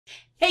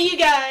Hey you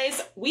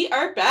guys, we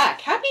are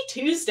back. Happy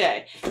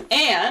Tuesday.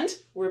 And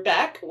we're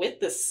back with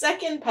the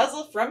second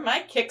puzzle from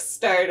my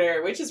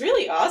Kickstarter, which is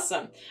really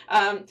awesome.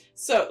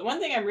 So the one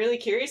thing I'm really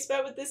curious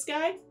about with this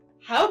guy,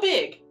 how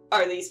big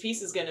are these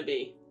pieces going to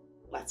be?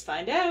 Let's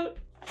find out.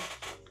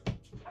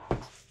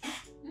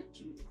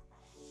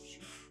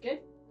 Good.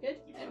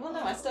 Well,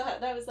 no, I still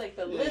have, that was like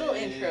the little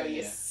intro,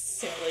 you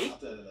silly.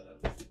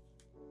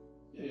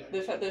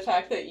 The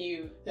fact that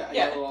you... I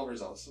got a little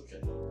overzealous, okay.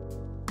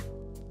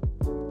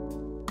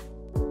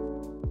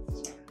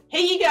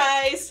 Hey you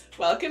guys,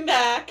 welcome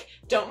back.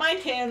 Don't mind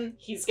him,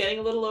 he's getting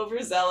a little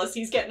overzealous,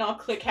 he's getting all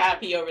click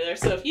happy over there,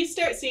 so if you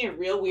start seeing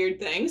real weird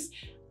things,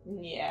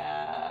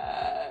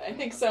 I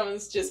think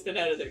someone's just been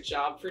out of their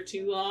job for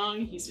too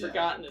long, he's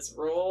forgotten his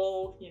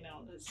role, you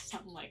know,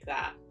 something like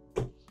that.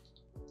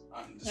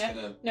 I'm just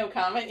gonna... No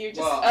comment, you're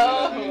just...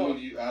 I'm gonna move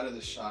you out of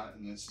the shot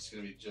and it's just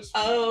gonna be just...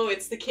 Oh,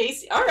 it's the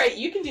case. Alright,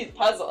 you can do the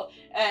puzzle,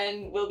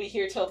 and we'll be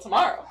here till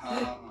tomorrow.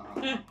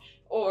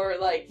 Or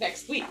like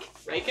next week,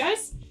 right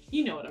guys?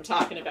 You know what I'm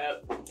talking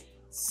about.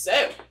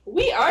 So,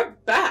 we are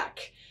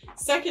back!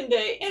 Second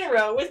day in a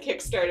row with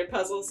Kickstarter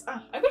puzzles.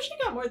 I wish I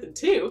got more than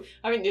 2.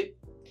 I mean,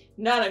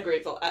 not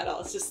ungrateful at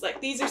all. It's just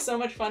like, these are so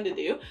much fun to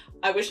do.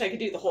 I wish I could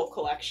do the whole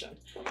collection.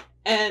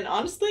 And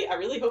honestly, I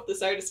really hope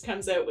this artist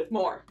comes out with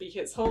more,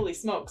 because holy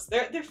smokes,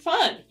 they're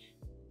fun!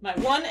 My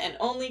one and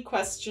only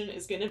question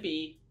is going to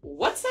be,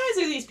 what size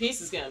are these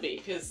pieces going to be?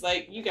 Because,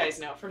 like, you guys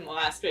know from the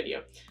last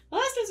video, the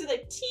last ones are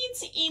like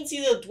teensy-eensy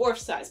little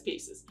dwarf-sized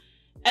pieces.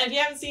 And if you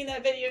haven't seen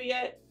that video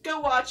yet, go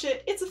watch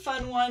it. It's a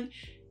fun one.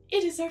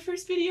 It is our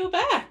first video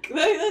back.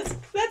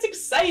 That's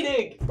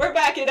exciting. We're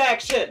back in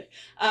action.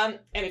 And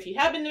if you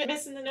have been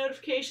missing the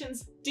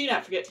notifications, do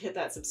not forget to hit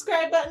that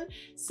subscribe button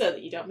so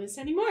that you don't miss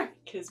any more,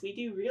 because we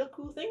do real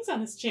cool things on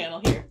this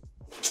channel here.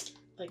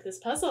 Like this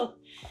puzzle.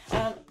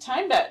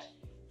 Time bet.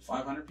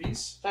 500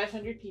 piece.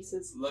 500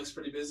 pieces. Looks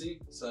pretty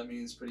busy, so that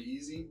means pretty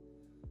easy.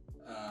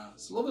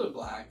 It's a little bit of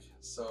black,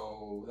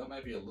 so that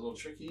might be a little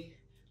tricky.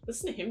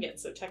 Listen to him getting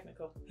so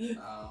technical.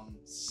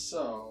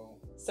 So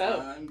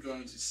I'm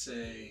going to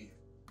say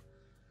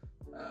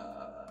is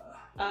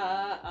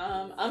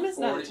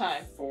not a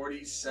time.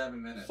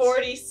 47 minutes.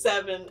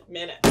 47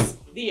 minutes.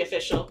 The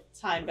official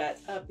time bet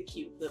of the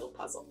cute little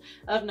puzzle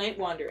of Night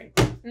Wandering.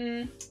 What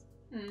do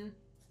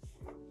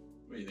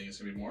you think, it's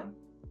gonna be more?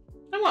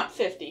 I want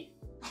 50.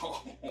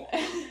 Oh,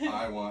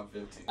 I want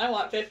 50. I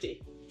want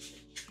 50.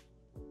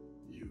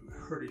 You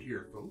heard it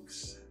here,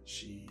 folks.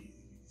 She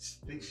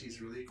thinks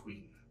she's really a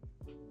queen.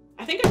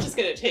 I think I'm just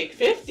gonna take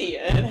 50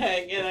 and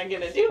I'm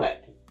gonna do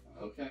it.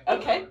 Okay.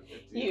 Okay.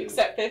 You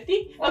accept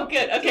 50? Oh,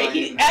 good. Okay.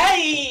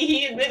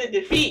 He admitted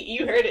defeat.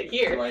 You heard it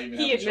here.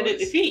 He admitted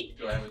defeat.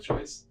 Do I have a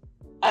choice?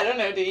 I don't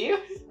know. Do you?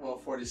 Well,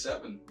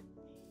 47.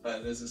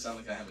 But it doesn't sound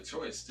like I have a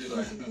choice, do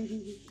I?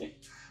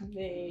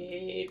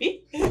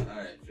 Maybe.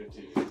 Alright,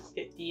 50 it is.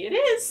 50 it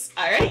is.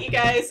 Alright, you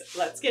guys,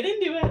 let's get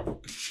into it.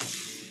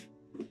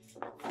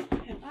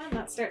 And I'm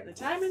not starting the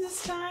timer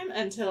this time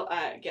until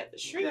I get the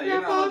shrink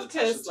wrap off,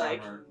 because,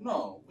 like...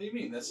 No, what do you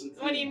mean? That's the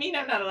thing. What do you mean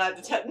I'm not allowed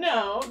to touch?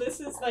 No,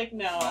 this is like,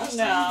 no.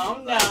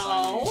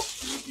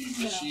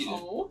 You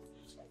cheated.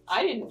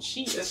 I didn't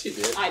cheat. Yes, you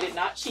did. I did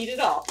not cheat at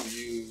all.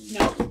 You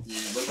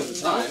looked at the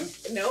time.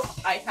 Nope,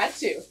 I had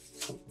to.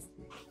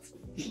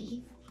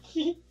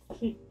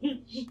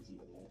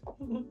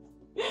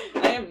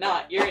 I am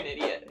not. You're an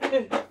idiot.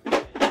 Can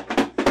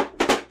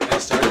I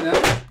start it now?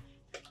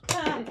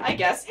 I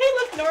guess. Hey,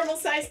 look, normal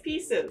sized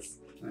pieces.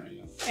 There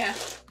you go. Yeah.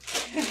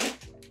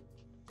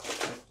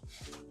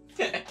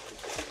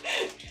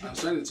 I'm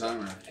starting the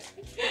timer.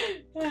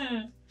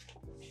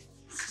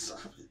 Stop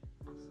it.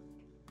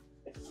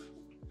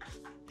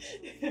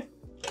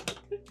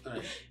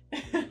 Alright.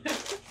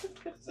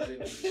 Is that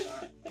even a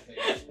shot?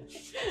 Okay.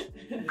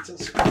 It's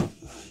just, you're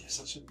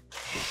such a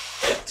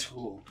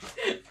tool.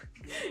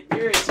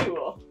 You're a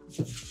tool.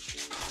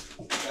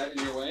 Is that in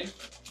your way?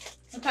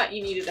 I thought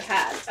you needed a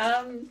hat. It's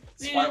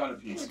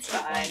 500 pieces. It's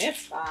fine.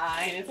 It's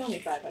fine. It's only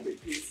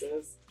 500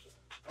 pieces.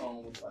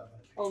 Oh, 500.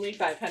 Only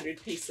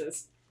 500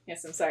 pieces.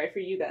 Yes, I'm sorry for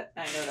you. That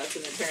I know that's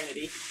an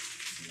eternity.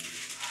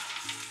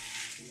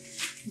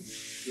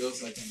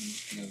 Feels like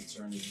an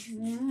eternity.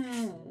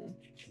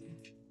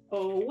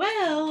 Oh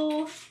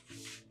well.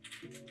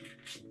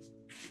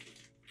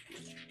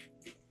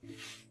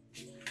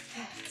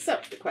 So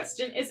the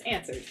question is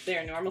answered.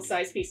 They're normal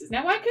sized pieces.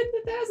 Now, why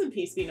couldn't the 1,000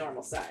 piece be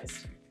normal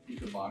sized?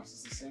 The box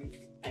is the same.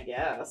 I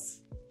guess.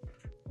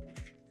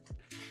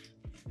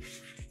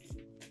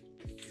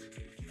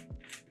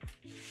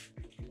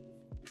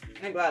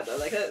 I'm glad though.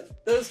 Like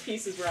those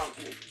pieces were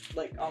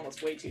like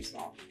almost way too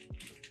small.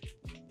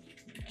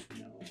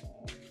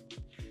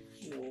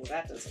 No,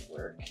 that doesn't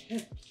work.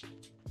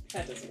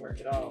 That doesn't work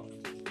at all.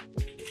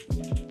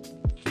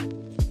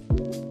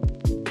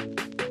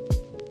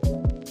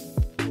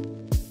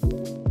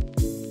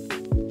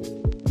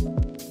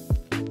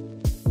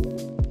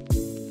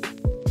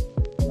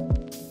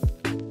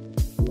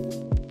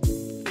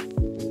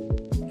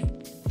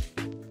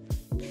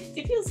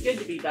 It feels good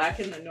to be back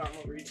in the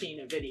normal routine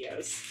of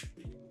videos.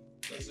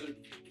 Does it?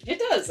 It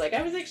does. Like,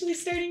 I was actually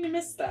starting to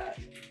miss that.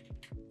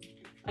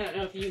 I don't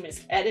know if you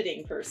miss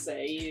editing per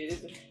se.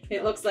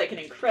 It looks like an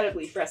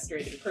incredibly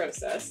frustrating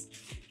process.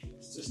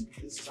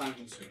 It's time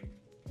consuming.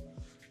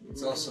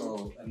 It's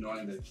also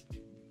annoying to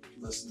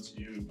listen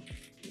to you.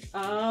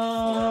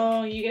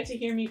 Oh, you get to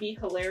hear me be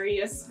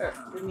hilarious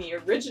in the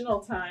original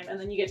time, and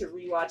then you get to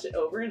rewatch it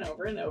over and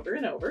over and over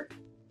and over.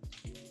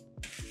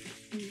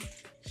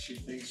 She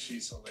thinks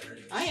she's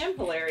hilarious. I am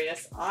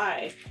hilarious.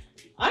 I'm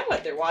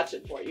what they're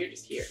watching for. You're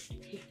just here.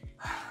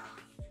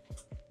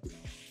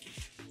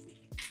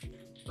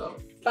 Oh,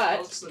 But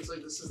looks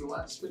like this is the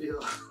last video.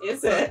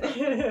 is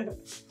it?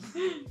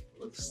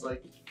 Looks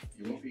like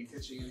you won't be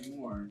catching any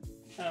more.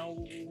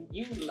 Oh,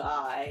 you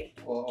lie.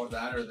 Well, or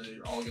that, or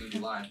they're all gonna be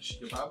live. She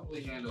could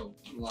probably handle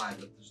live,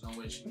 but there's no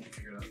way she can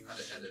figure out how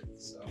to edit.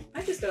 So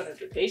I just don't have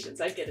the patience.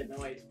 I'd get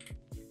annoyed.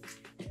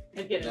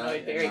 I'd get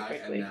annoyed very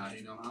quickly. And now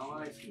you know how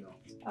I feel.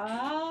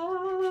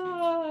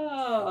 Oh.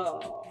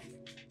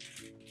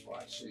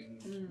 Watching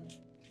you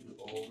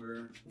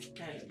over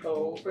and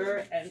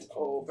over and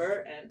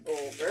over and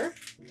over.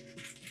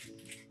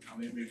 How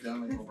many we've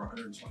done? Like over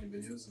 120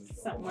 videos.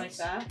 Something like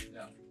that.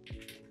 Yeah.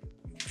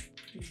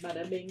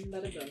 Bada bing,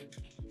 bada boom.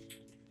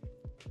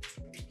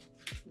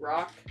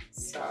 Rock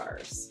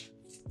stars.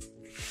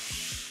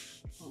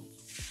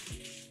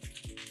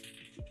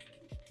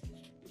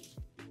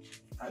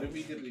 How did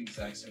we get the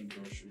exact same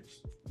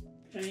groceries?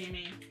 What do you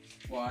mean?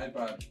 Well, I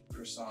bought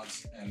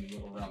croissants and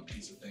little round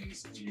pizza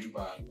things, and you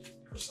bought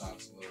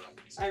croissants and little round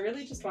pizza. I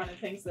really just wanted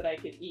things that I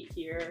could eat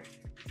here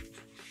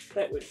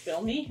that would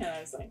fill me, and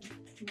I was like,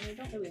 I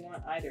don't really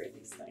want either of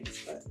these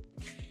things, but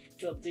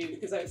they'll do,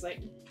 because I was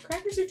like,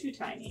 crackers are too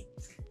tiny.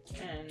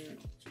 And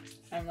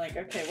I'm like,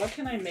 okay, what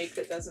can I make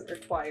that doesn't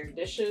require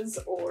dishes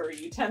or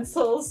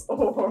utensils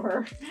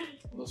or...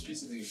 Well, those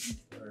pizza things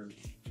are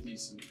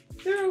decent.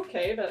 They're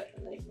okay, but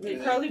like,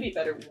 they'd probably be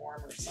better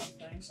warm or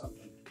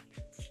something.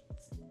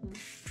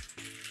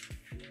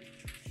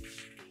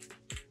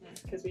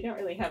 Because we don't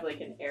really have like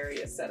an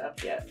area set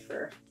up yet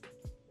for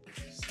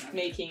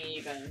making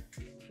even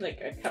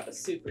like a cup of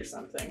soup or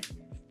something.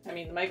 I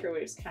mean, the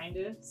microwave's kind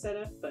of set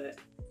up, but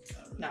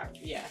not,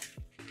 yeah.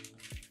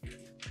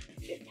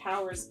 It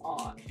powers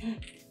on.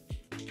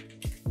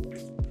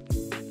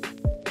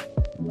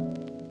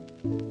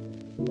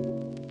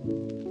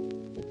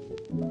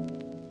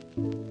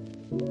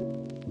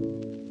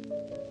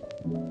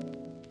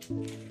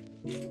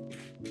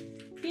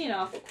 Being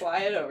awful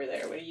quiet over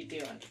there. What are you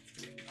doing?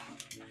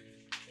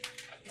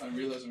 I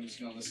realize I'm just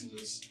going to listen to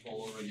this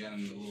all over again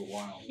in a little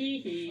while.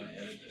 Hee hee. When I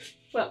edit it.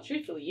 Well,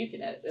 truthfully, you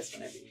can edit this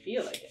whenever you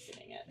feel like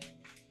editing it.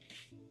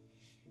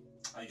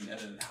 I can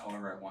edit it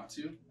however I want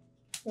to.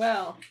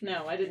 Well,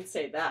 no, I didn't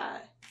say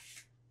that.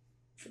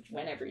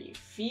 Whenever you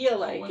feel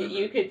like it,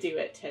 you could do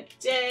it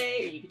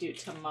today, or you could do it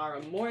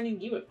tomorrow morning.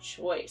 You have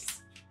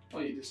choice.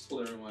 Well, you just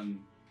told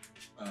everyone.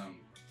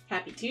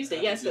 Happy Tuesday,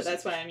 Happy yes, Tuesday. but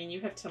that's why I mean you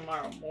have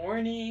tomorrow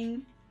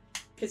morning.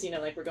 Because, you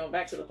know, like we're going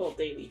back to the whole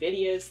daily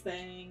videos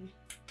thing.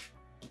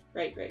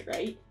 Right.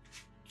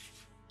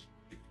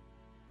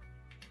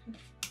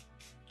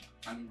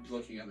 I'm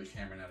looking at the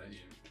camera, not at you.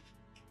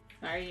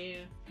 Are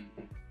you?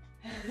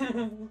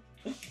 Mm-hmm.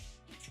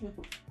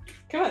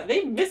 Come on,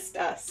 they missed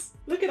us.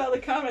 Look at all the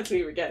comments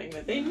we were getting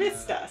that they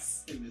missed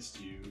us. They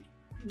missed you.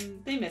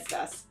 They missed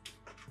us.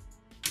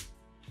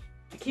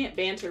 I can't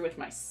banter with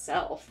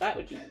myself. That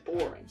would be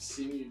boring. I've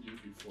seen you do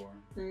before.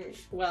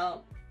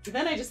 Well,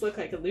 then I just look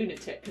like a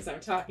lunatic because I'm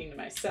talking to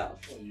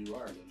myself. Well, you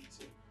are a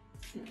lunatic.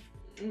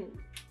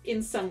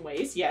 In some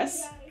ways,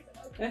 yes.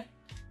 Not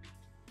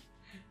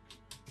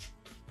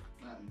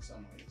in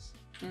some ways.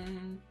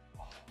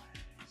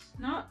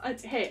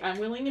 Always. Hey, I'm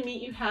willing to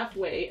meet you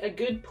halfway, a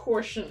good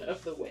portion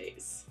of the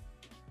ways.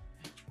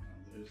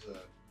 There's a...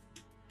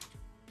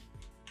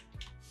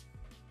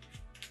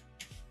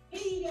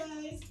 Hey,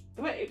 guys!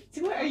 What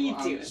are you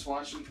doing? I'm just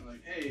watching,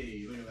 like,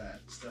 hey, look at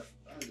that stuff.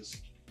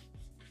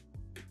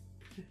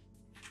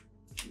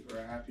 People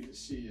are happy to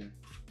see you.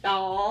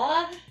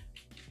 Aww.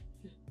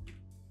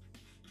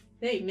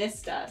 They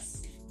missed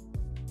us.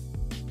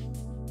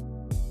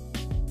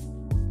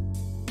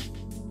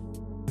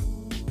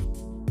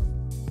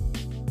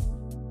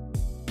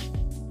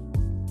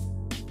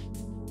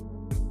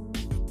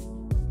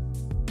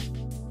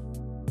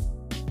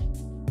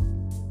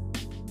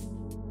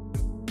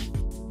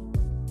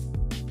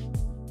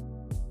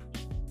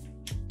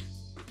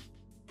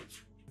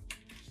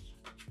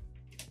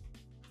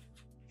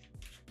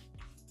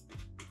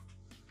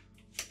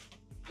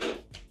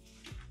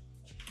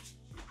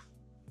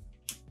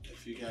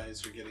 If you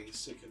guys are getting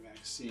sick of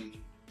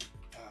vaccine,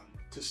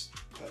 just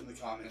put in the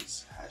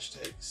comments,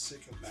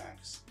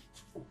 #SickOfMax.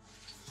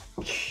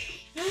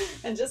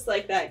 And just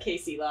like that,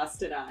 Casey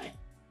lost an eye.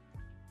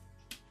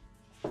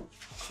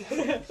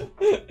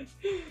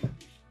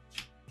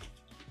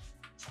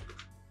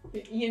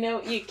 You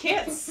know, you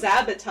can't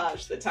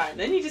sabotage the time.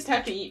 Then you just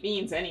have to eat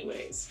beans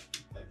anyways.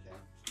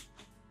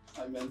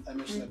 I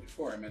mentioned that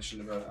before. I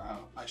mentioned about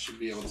how I should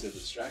be able to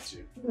distract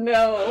you.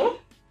 No.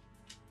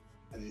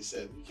 And he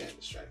said, "You can't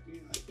distract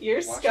me."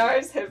 Your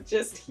scars have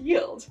just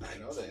healed. I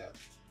know they have.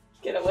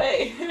 Get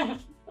away.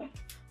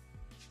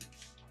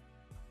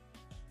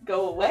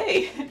 Go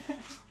away.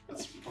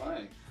 That's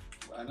fine.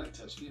 I'm not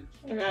touching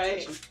you.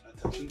 Right. I'm not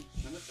touching.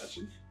 I'm not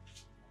touching.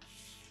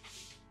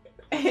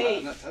 Hey,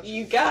 I'm not touching.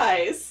 you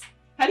guys.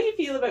 How do you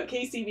feel about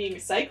Casey being a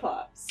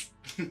Cyclops?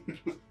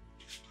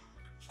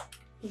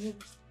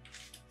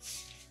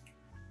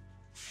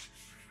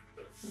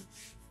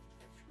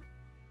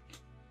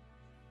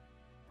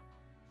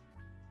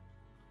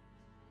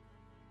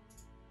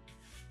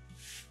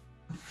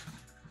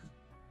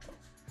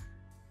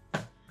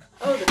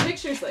 Oh, the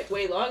picture's like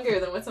way longer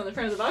than what's on the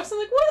front of the box. I'm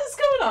like, what is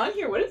going on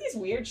here? What are these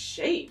weird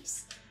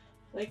shapes?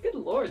 Like, good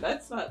lord,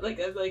 that's not like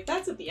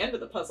that's at the end of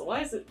the puzzle.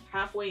 Why is it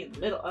halfway in the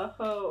middle?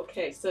 Oh,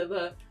 okay. So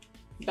the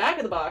back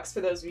of the box, for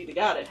those of you that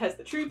got it, has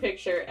the true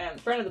picture, and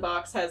the front of the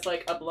box has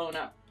like a blown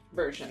up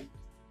version.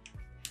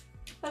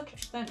 Okay,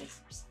 that makes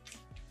more sense.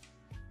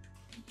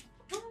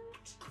 What?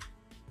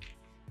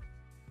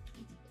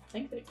 I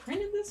think they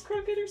printed this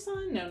crooked or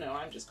something? No,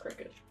 I'm just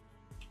crooked.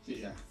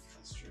 Yeah,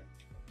 that's true.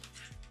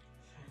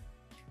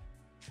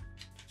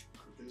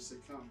 Crooked as they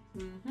come.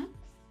 Mm-hmm.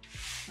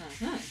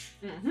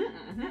 Mm-hmm.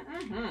 Mm-hmm.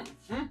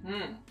 Mm-hmm.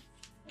 Mm-hmm.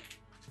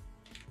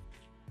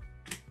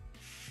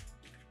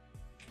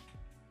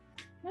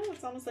 Oh,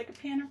 it's almost like a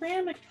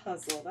panoramic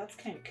puzzle. That's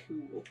kind of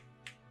cool.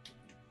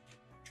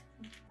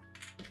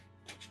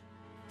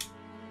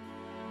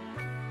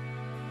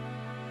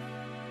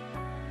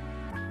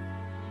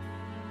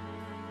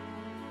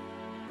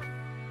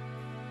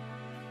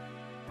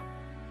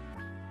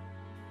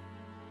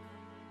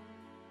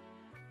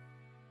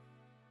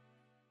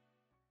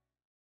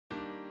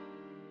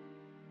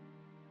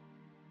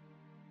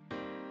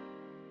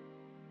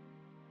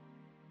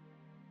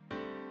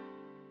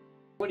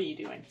 What are you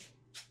doing?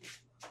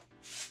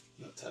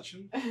 Not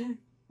touching? I'm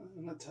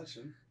not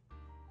touching.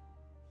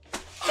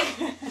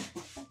 I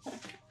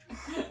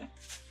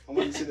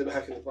want to see the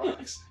back of the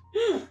box.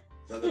 Is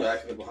that the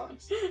back of the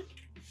box?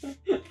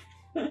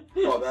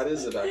 Oh, that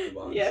is the back of the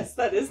box. Yes,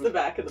 that is the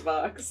back of the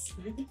box.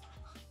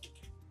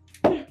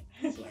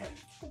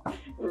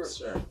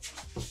 Sorry.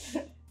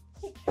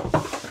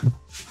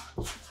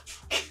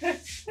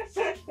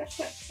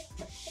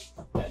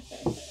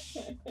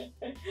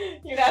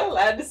 You're not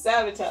allowed to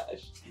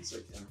sabotage. Yes, I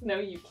can. No,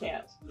 you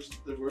can't.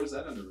 Where's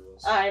that under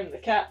rules? I'm the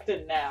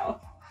captain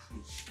now.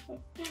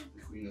 The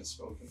queen has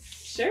spoken.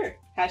 Sure.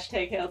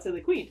 Hashtag hail to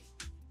the queen.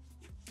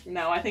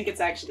 No, I think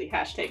it's actually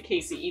hashtag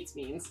Casey eats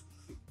beans.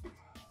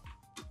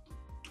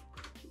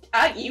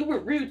 You were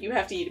rude, you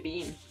have to eat a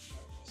bean.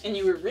 And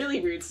you were really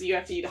rude, so you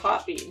have to eat a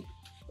hot bean.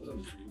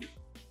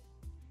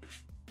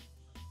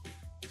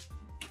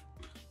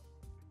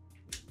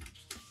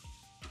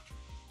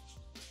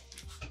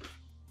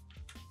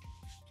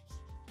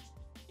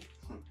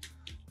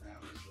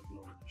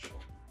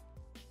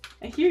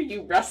 I hear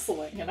you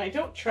rustling, and I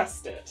don't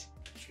trust it.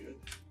 Good.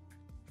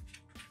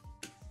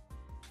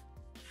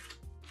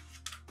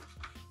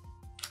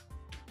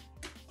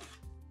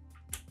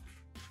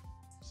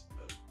 It's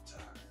about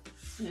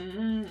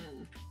time.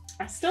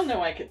 I still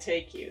know I could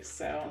take you,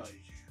 so... No,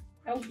 you can't.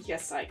 Oh,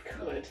 yes, I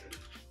No, could.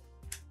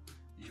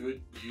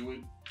 You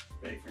would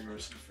beg for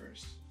mercy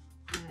first.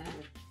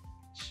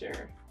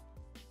 Sure.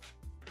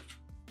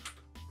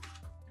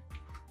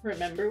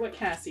 Remember what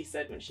Cassie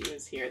said when she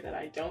was here, that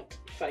I don't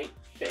fight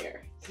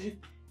fair.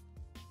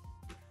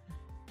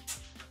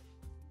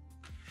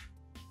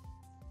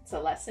 It's a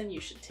lesson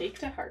you should take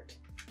to heart.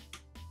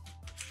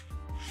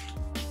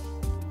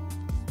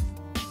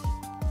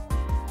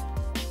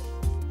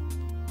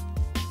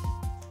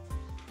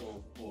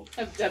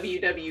 Of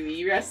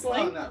WWE wrestling?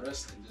 Oh, not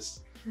wrestling,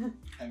 just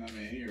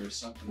MMA or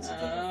something.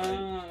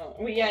 Oh,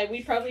 well, yeah,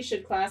 we probably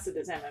should class it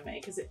as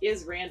MMA because it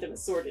is random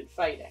assorted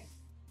fighting.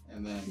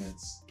 And then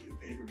it's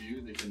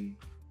pay-per-view. They can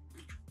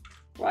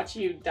watch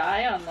you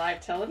die on live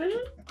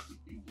television?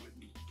 You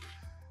wouldn't.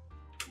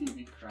 You'd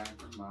be crying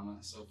for mama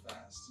so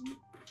fast.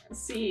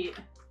 See,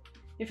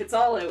 if it's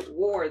all out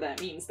war, that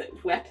means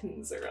that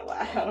weapons are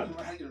allowed. I'm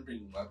not gonna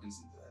bring weapons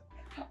into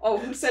that. Oh,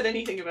 who said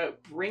anything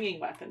about bringing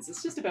weapons?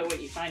 It's just about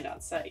what you find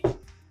on site.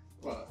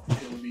 Well,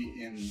 it'll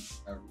be in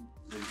a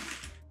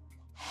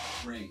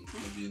ring.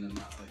 It'll be in an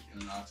octagon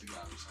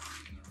or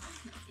something. In a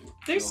ring.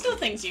 There's still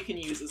things you can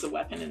use as a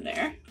weapon in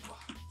there.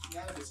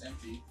 Not if it's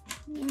empty.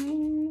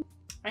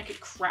 I could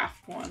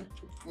craft one.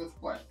 With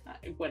what?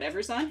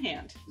 Whatever's on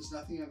hand. There's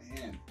nothing on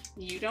hand.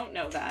 You don't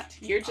know that.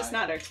 You're just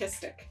not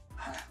artistic.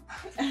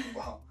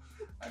 Well,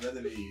 I'd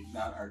rather be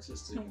not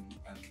artistic and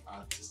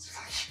autistic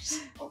like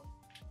yourself.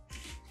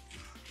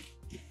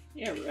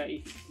 Yeah,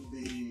 right.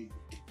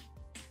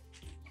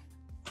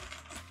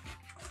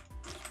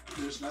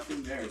 There's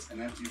nothing there. It's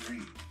an empty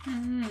ring.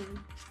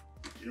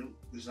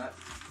 There's not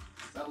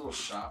that little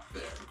shop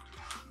there.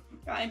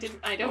 I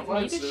don't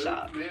need a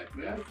shop.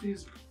 May I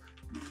please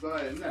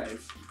buy a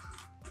knife?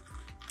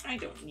 I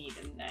don't need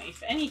a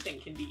knife. Anything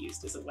can be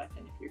used as a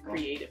weapon if you're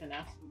creative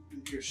enough.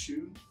 Your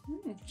shoe?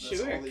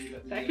 Sure.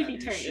 That could be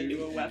turned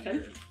into a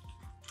weapon.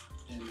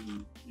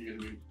 and you'll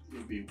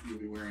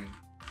be wearing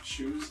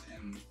shoes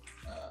and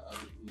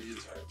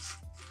leotards.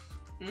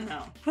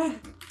 No.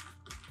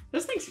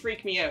 Those things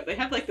freak me out. They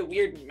have like the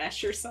weird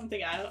mesh or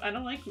something. I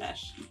don't like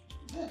mesh.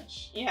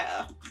 Mesh?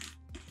 Yeah.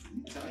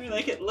 Or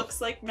like it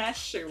looks like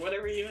mesh or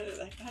whatever you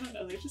like. I don't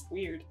know. They're just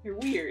weird. They're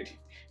weird.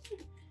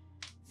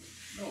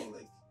 No,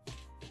 like.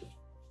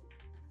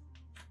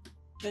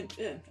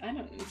 Then I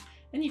don't.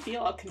 Then you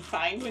feel all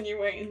confined when you're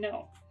wearing.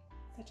 No,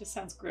 that just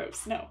sounds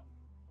gross. No.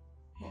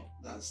 Well,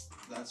 that's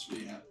what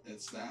you have.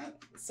 It's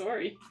that.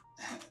 Sorry.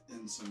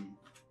 And some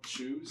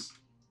shoes.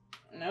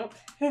 Nope.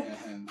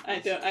 And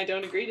I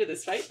don't agree to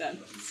this fight then.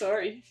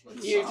 Sorry.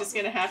 You're just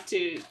gonna have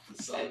to.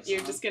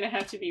 You're just gonna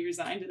have to be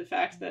resigned to the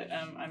fact that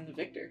I'm the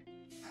victor.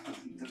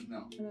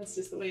 No. And that's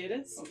just the way it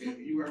is. Okay,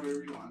 you wear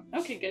whatever you want.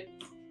 Okay, good.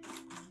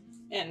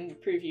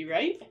 And prove you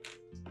right,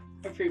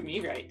 or prove me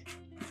right.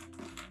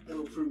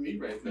 It'll prove me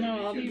right.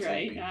 No, I'll be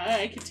right.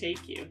 I could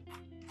take you.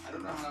 I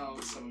don't know how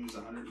someone who's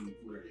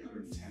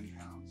 110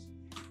 pounds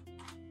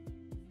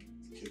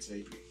could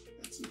take me.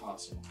 That's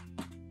impossible.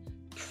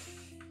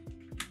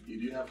 You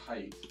do have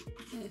height.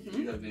 Mm-hmm. You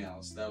do have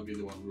nails. That would be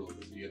the one rule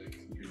because you gotta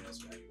keep your nails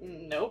back.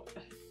 Nope.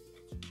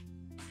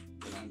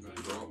 Then I'm gonna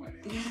grow up my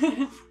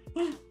nails.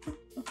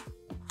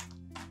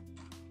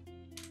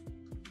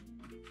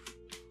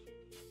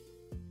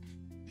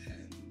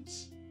 And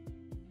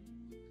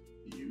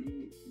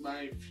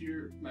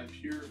my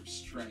pure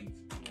strength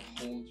will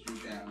hold you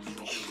down. You won't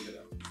able to get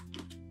out.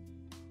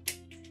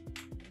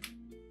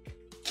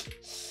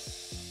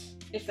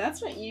 If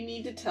that's what you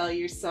need to tell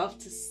yourself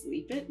to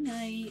sleep at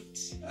night.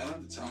 I don't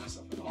have to tell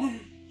myself at all.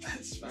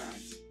 That's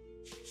fact.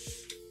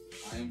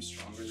 I am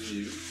stronger than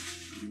you.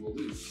 You will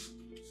lose.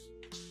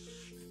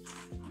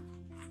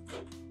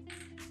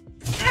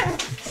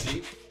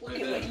 See? Look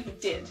at what you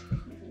did.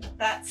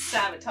 That's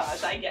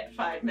sabotage. I get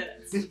 5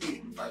 minutes.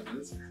 5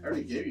 minutes? I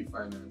already gave you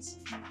 5 minutes.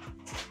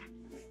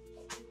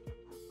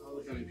 Oh,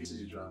 look how many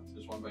pieces you dropped.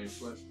 There's one by your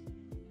foot.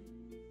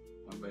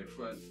 One by your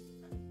foot.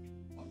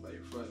 One by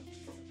your foot.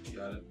 You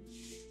got it.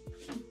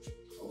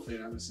 Hopefully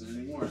you're not missing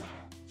any more.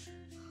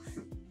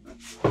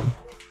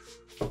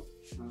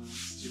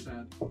 It's too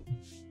bad.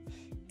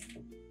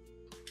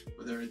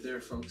 But they're right there,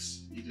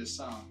 folks. You just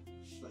saw.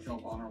 Look how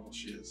vulnerable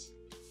she is.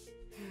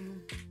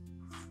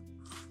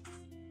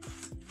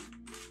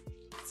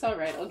 It's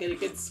alright, I'll get a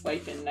good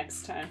swipe in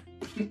next time.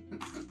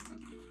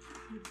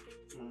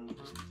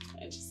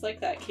 And just like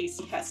that,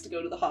 Casey has to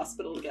go to the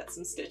hospital to get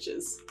some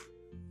stitches.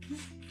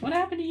 What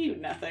happened to you?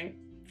 Nothing.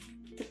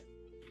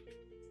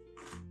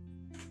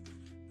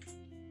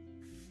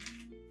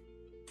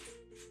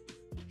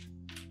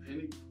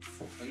 I'm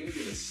gonna get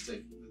a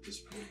stick that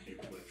just poke you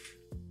with.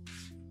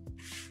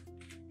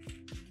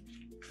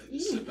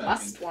 You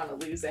must want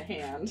to lose a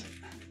hand.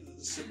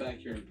 Sit back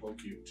here and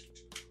poke you.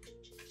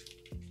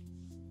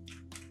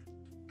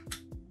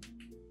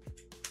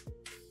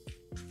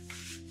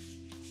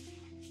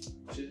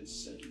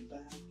 Just sitting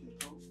back and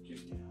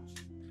poking down.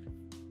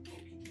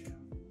 Poking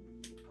down.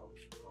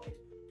 Poking, poke.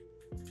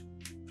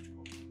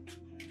 Poking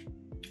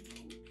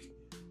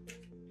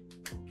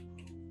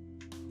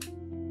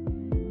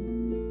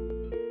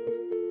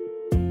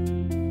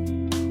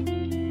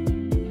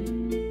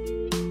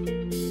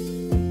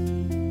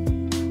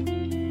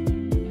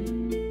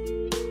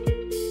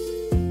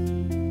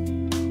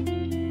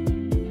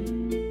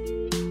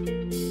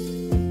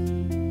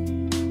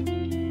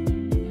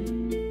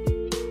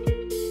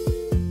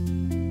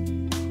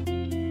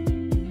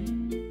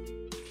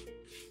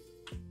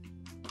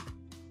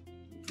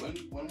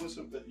When was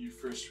it that you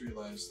first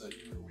realized that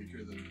you were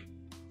weaker than me?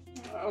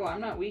 Oh,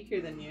 I'm not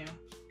weaker than you.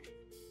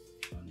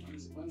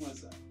 When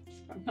was that?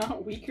 I'm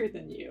not weaker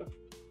than you.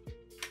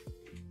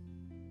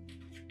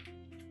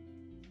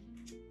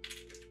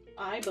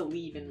 I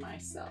believe in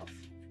myself.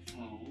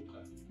 Oh,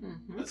 okay.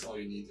 Mm-hmm. That's all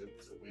you need to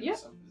win Yep.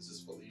 something, is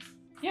this belief.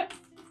 Yep.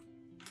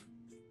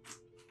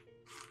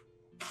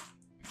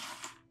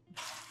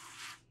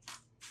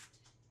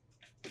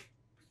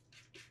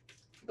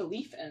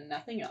 Belief and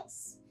nothing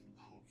else.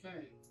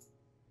 Okay.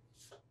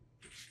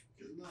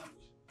 Good luck.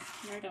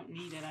 I don't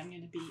need it. I'm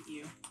gonna beat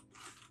you.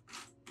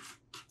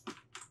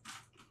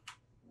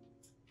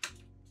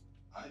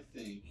 I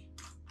think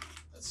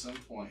at some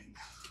point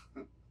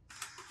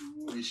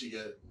we should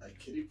get a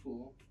kiddie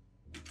pool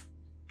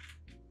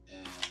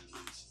and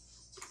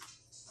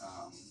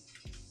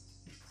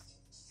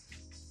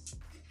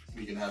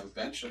we can have a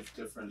bunch of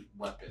different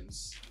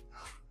weapons,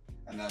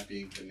 and that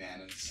being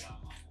bananas,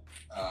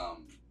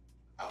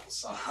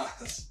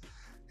 applesauce,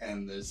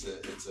 and it's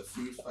a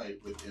food fight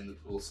within the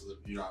pool so that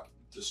you're not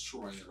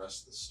destroying the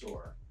rest of the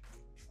store.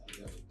 And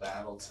we have a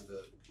battle to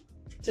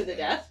the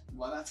death?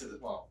 Well, not to the I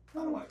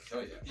don't want to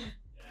kill you.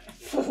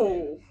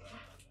 Oh.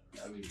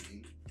 That'd be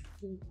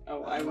mean.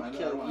 Oh, I would don't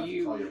kill want to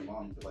you. call your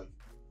mom, but like,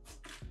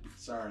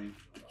 sorry.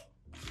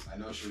 I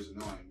know she was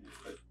annoying,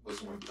 but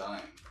wasn't worth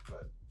dying.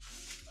 But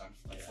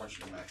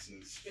unfortunately,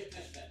 Maxine's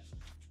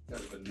got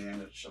a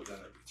banana shoved down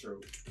her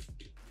throat.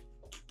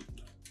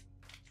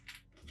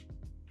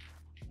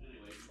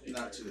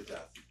 Not to the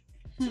death.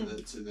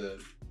 To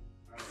the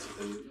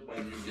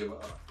when you give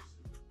up.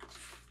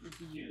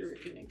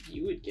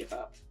 You would give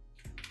up.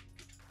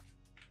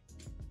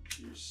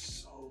 You're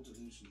so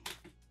delusional.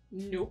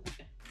 Nope.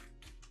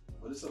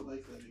 What is it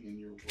like living in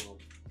your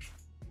world?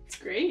 It's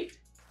great.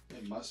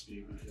 It must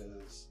be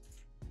because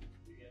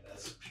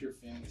that's pure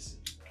fantasy.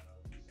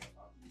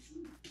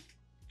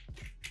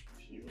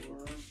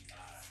 Pure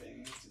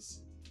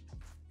fantasy.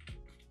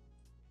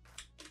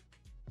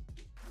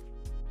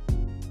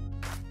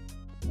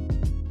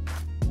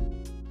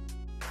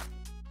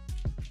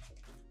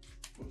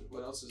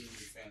 What else is in your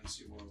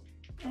fantasy world?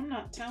 I'm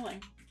not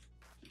telling.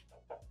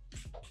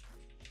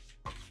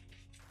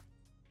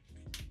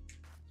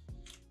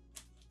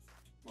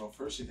 Well,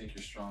 first you think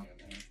you're strong in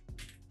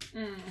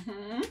there.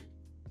 Mm-hmm.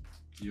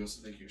 You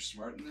also think you're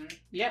smart in there?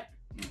 Yep.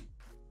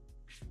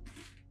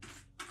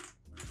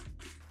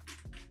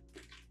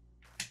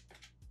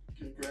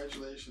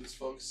 Congratulations,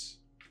 folks.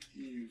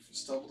 You've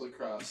stumbled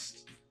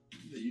across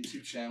the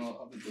YouTube channel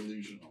of the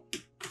delusional.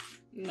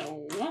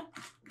 No.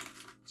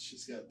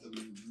 She's got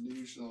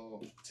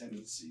delusional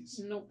tendencies.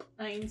 Nope.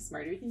 I'm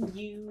smarter than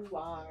you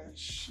are.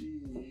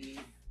 She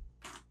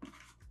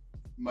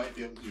might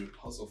be able to do a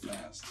puzzle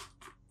fast,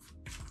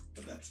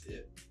 but that's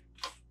it.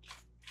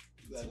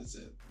 That is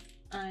it.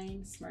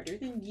 I'm smarter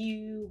than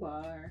you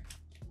are.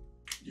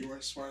 You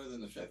weren't smarter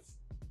than the 5th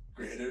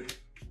grader.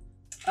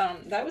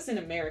 That was in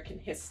American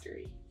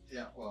history.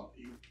 Yeah, well,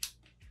 you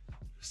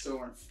still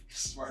weren't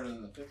smarter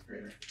than the 5th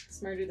grader.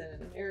 Smarter than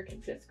an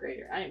American 5th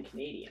grader. I am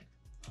Canadian.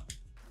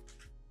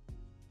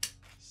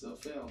 Still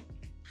failed.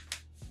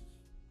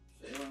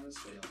 Failing is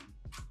failing.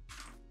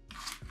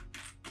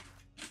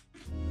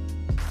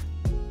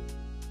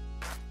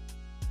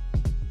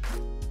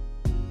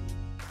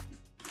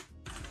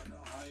 I don't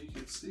know how you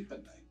can sleep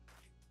at night.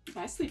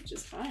 I sleep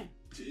just fine.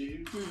 Do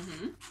you?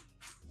 Mm-hmm.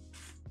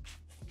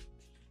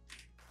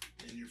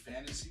 In your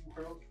fantasy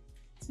world?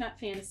 It's not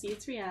fantasy,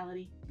 it's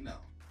reality. No.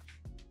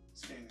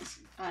 It's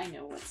fantasy. I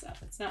know what's up.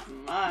 It's not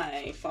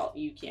my fault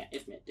you can't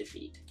admit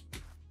defeat.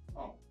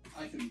 Oh,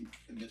 I can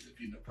admit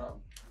defeat, no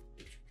problem.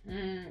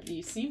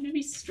 You seem to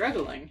be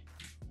struggling.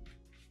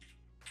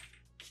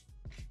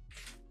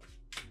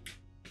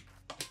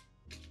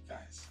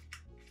 Guys,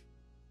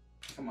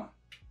 come on.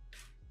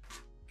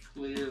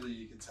 Clearly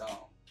you can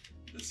tell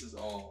this is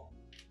all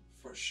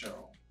for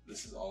show.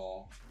 This is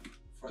all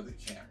for the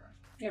camera.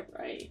 Yeah,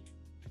 right.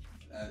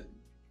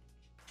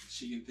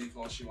 She can think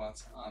all she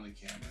wants on the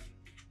camera,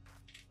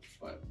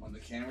 but when the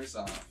camera's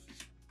off,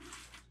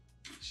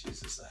 she's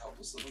just a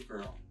helpless little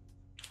girl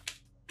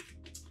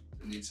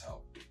who needs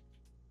help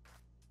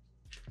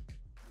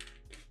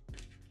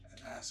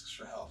and asks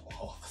for help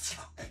all the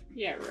time.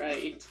 Yeah,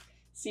 right.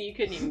 See, you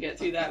couldn't even get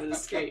through that with a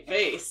straight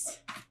face.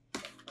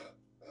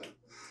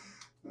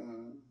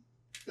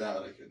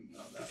 That I couldn't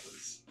know. That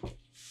was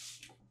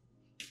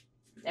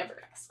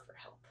Never ask for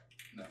help.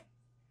 no.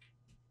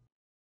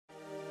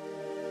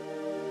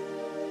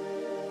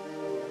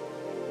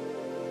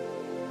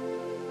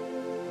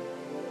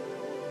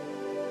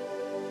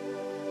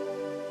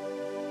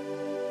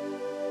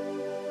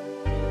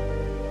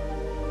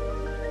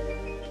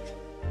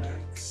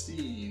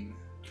 Maxine,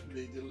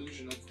 the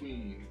delusional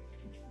queen.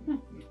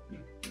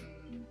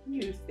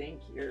 You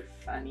think you're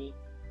funny.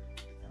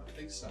 I don't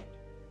think so.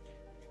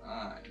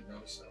 I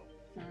know so.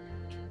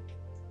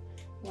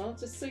 Well,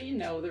 just so you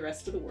know, the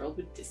rest of the world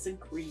would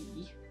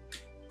disagree.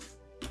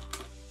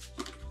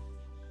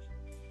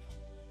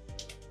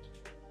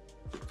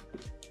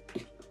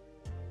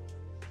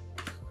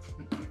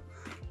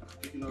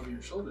 Looking over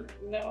your shoulder.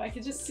 No, I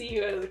could just see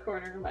you out of the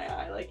corner of my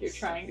eye like you're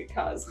trying to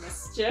cause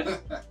mischief.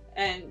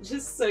 And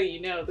just so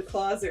you know, the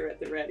claws are at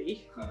the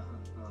ready.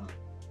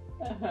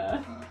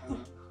 Uh-huh.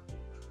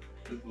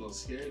 Look a little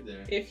scared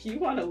there. If you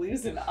want to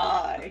lose an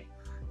eye,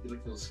 You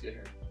look a little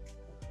scared.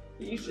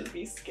 you should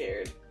be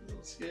scared. A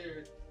little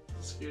scared. A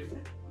little scared. A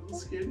little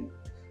scaredy.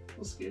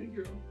 A little scaredy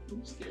girl. A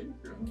little scaredy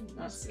girl.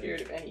 Not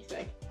scared of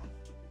anything.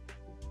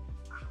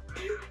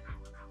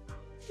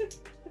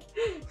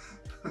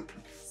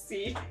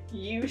 See,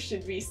 you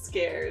should be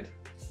scared.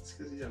 It's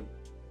because you have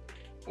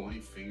bony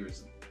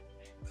fingers and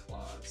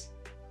claws.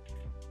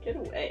 Get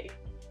away.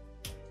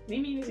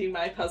 Leave me to do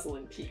my puzzle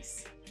in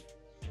peace.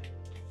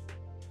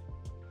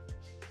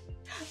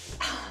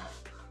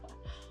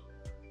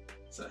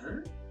 Does that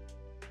hurt?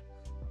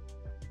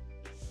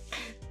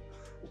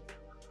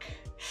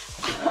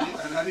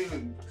 I'm not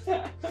even.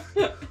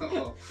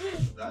 Oh,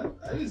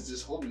 I was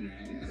just holding your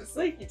hand. It's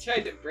like you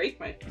tried to break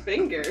my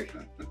finger.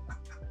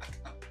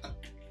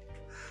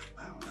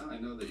 Wow, now I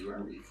know that you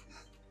are weak.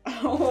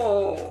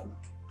 Oh.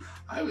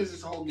 I was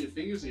just holding your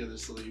fingers together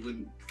so that you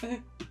wouldn't.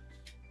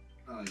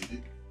 Oh, you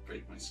did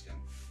break my skin.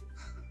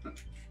 But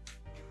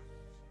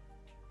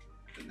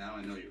now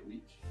I know you're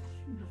weak.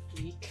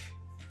 Weak.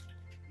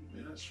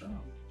 You're not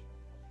strong.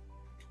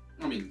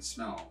 I mean,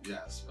 smell,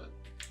 yes, but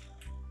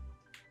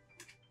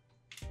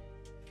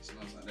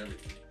smell's not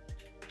everything.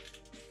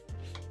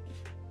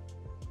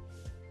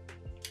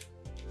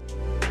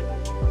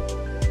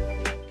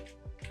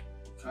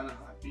 What kind of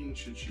hot bean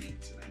should you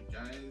eat tonight,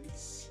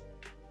 guys?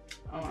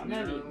 Oh, I'm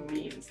not eating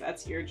beans.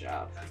 That's your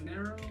job.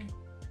 Habanero,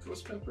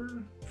 ghost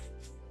pepper.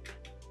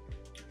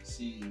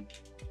 See,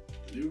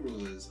 the new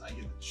rule is I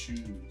get to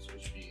choose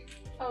which bean.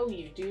 Oh,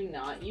 you do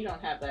not. You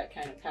don't have that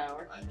kind of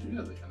power. I do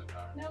have that kind of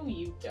power. No,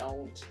 you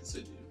don't. Yes, I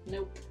do.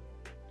 Nope.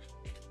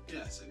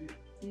 Yes, I do.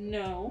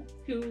 No.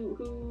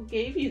 Who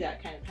gave you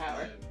that kind of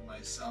power?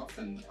 Myself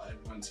and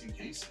everyone Team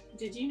Casey.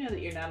 Did you know that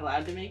you're not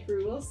allowed to make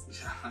rules?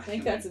 Yeah, I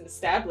think that's an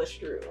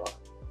established rule.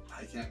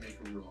 I can't make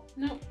a rule.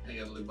 Nope. I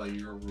gotta live by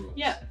your rules.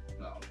 Yeah.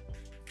 No.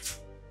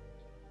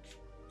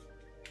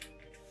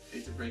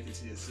 Hate to break it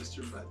to you,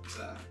 sister, but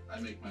I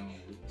make my own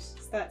rules.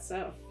 Is that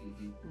so?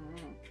 Mm-hmm.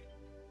 Mm.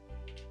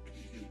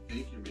 You can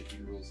think you're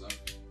making rules up.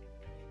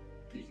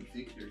 You can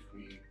think you're a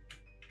queen.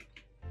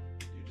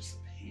 You're just a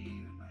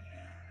pain in my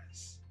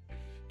ass.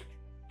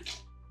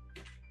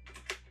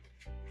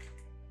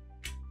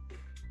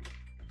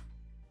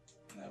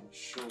 And I will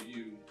show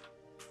you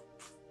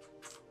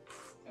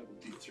how to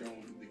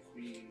dethrone the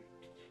queen.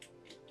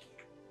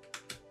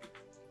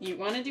 You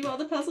want to do all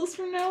the puzzles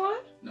from now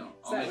on? No,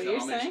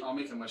 I'll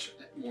make a much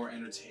more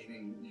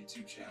entertaining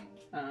YouTube channel.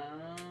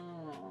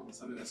 Oh.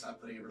 Something that's not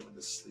putting everyone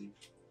to sleep.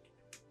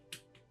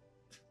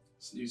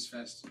 Snooze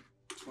Fest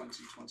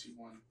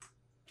 2021.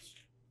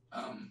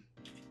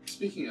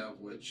 Speaking of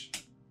which,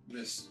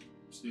 Miss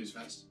Snooze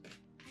Fest,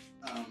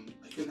 I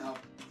couldn't help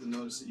to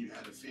notice that you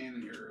had a fan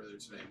in here earlier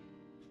today.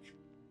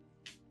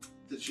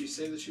 Did she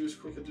say that she was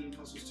quick at doing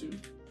puzzles too?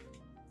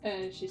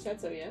 She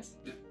said so, yes.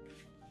 Yeah.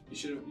 You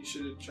should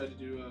have tried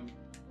to do a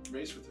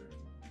race with her.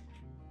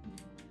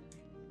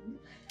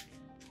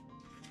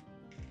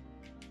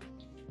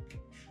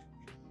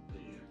 But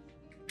yeah.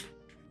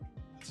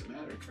 What's the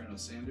matter, Colonel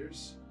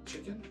Sanders?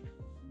 Chicken?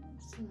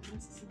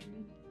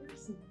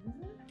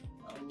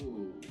 Oh, a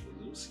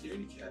little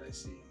scaredy cat, I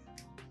see.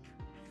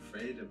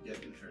 Afraid of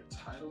getting her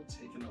title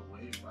taken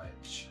away by a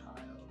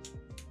child.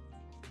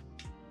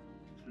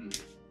 And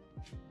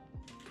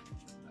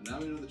now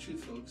we know the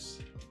truth, folks.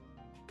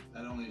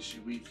 Not only is she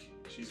weak,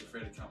 she's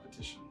afraid of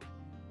competition.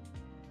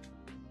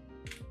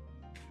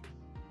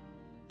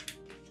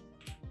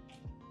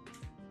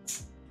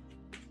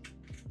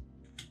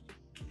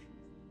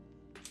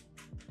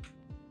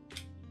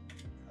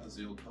 How's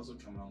the old puzzle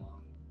coming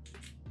along?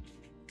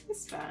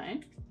 It's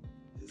fine.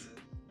 Is it?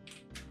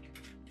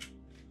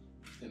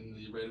 In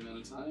the right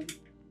amount of time?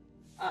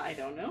 I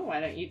don't know. Why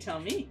don't you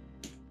tell me?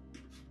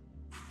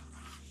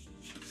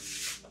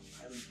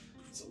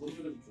 It's a little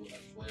bit of a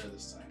glare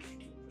this time. I'm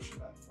gonna push it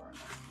back far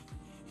enough.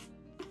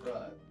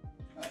 But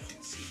I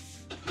can't see.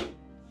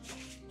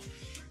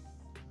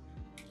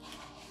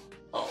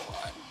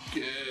 Oh, I'm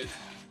good.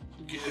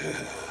 Good.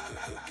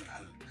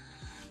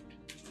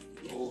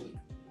 Golden.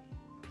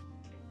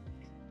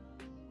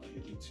 I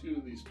can do 2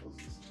 of these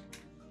puzzles.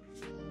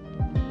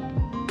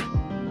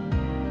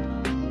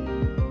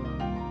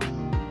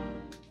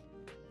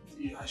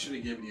 Yeah, I should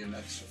have given you an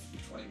extra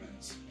 20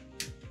 minutes.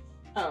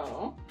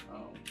 Oh.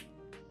 Oh.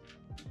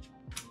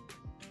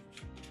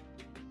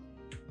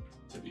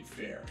 To be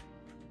fair.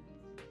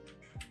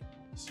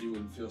 So you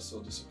wouldn't feel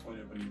so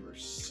disappointed when you were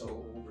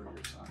so over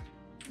your time.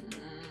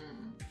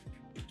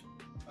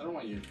 I don't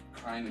want you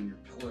crying in your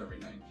pillow every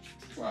night.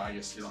 Well, I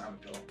guess you don't have a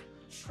pillow.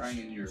 Crying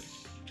in your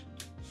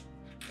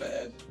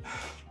bed.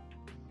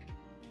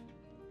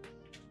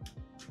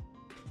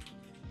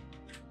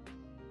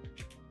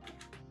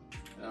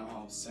 I know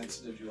how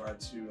sensitive you are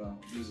to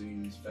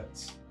losing these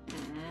bets. At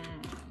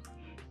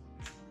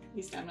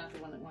least I'm not the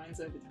one that whines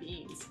over the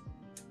beans.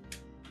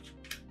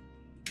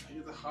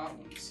 You're the hot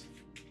ones.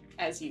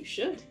 As you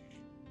should.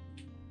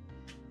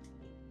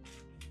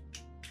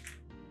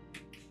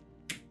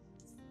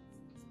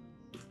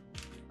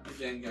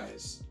 Again,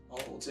 guys, all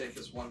it will take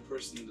is one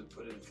person to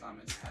put in the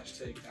comments,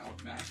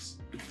 #NowWithMax,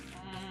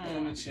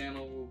 and the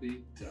channel will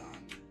be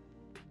done.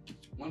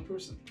 One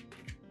person.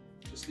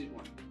 Just need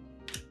one.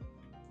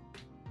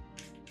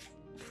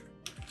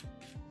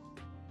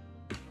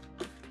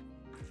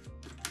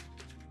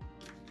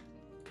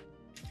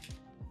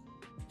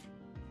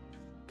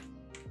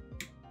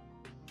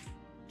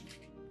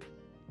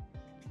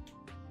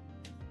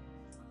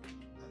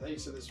 I thought you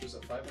said this was a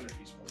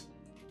 500-piece puzzle.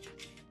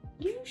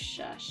 You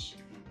shush.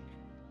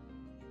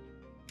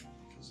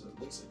 Because it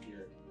looks like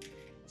you're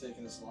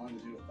taking this long to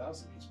do a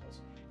 1,000-piece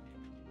puzzle.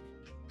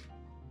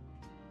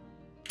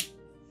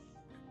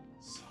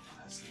 Someone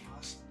has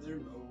lost their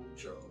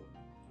mojo.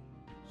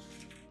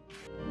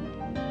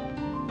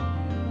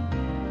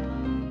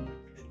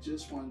 I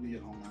just wanted to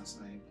get home last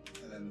night,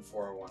 and then the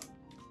 401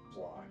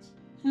 blocked.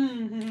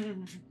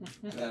 And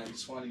then I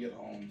just wanted to get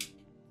home.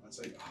 I was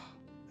like, oh,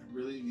 I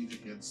really need to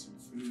get some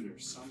food or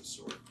some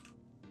sort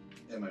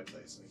at my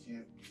place. I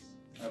can't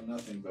have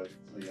nothing but,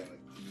 again,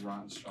 like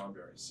rotten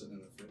strawberries sitting in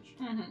the fridge.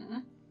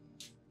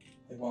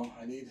 Like, well,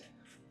 I need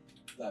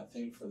that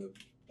thing for the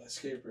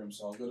escape room,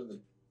 so I'll go to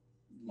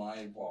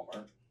my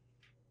Walmart.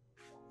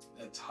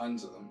 They had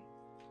tons of them.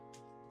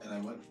 And I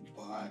went and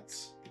bought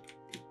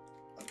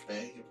a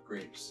bag of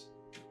grapes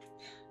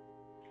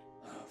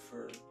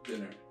for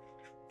dinner.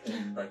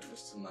 And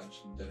breakfast and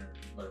lunch and dinner,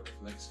 whatever,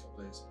 for the next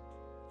couple days.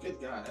 Good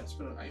God,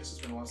 I guess it's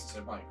been a while since I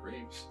bought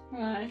grapes.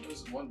 Right. It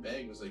was, one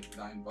bag was like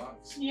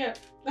 $9. Yep.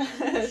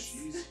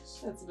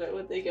 Jesus. That's about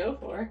what they go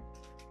for.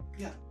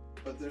 Yeah,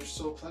 but they're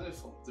so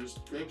plentiful. There's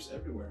grapes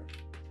everywhere.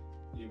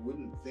 You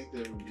wouldn't think they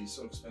would be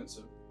so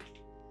expensive.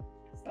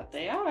 But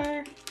they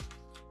are.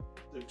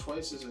 They're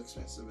twice as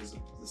expensive as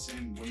the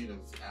same weight of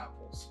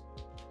apples.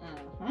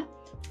 Mm-hmm.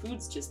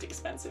 Food's just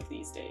expensive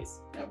these days.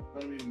 Yeah,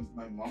 but I mean,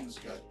 my mom's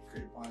got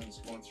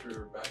grapevines going through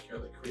her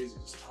backyard like crazy.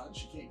 Just tons.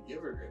 She can't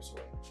give her grapes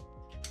away.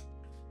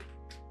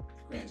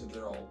 Granted,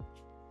 they're all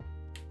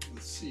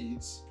with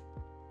seeds,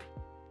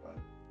 but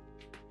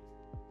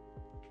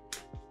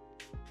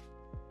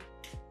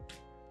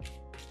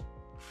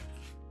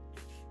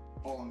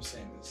all I'm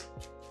saying is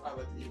I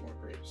like to eat more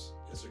grapes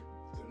because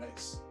they're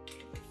nice.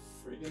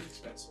 They're friggin'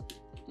 expensive.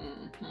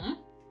 Mm-hmm.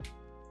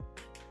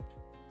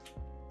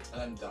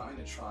 And I'm dying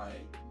to try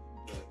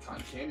the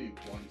cotton candy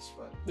ones,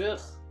 but Ugh.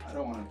 I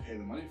don't want to pay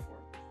the money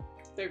for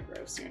it. They're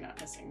gross. You're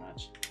not missing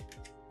much.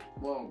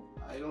 Well,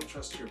 I don't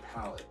trust your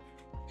palate.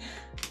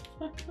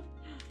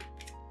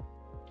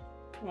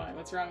 Why?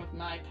 What's wrong with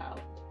my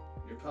palate?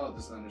 Your palate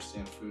doesn't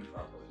understand food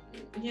properly.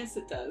 Yes,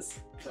 it does.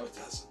 No, it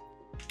doesn't.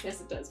 Yes,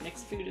 it does.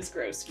 Mixed food is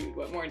gross food.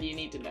 What more do you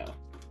need to know?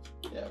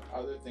 Yeah,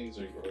 other things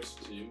are gross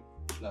to you,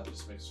 not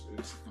just mixed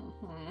foods.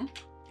 Mm-hmm.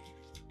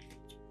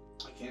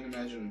 I can't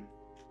imagine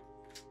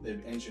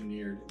they've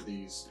engineered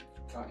these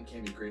cotton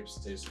candy grapes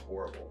to taste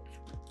horrible.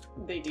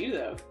 They do,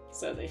 though,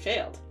 so they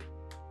failed.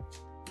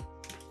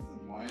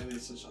 Then why are they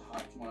such a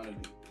hot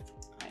commodity?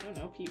 I don't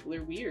know. People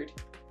are weird.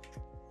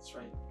 That's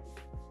right.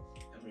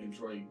 And we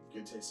enjoy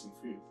good tasting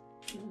food.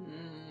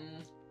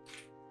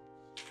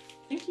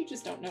 I think you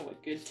just don't know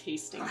what good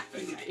tasting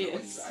food I know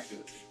is. exactly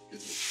what good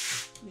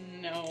taste.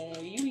 No,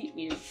 you eat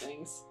weird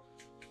things.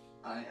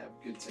 I have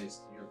good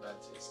taste, you have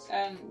bad taste.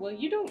 Well,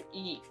 you don't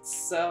eat,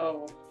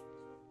 so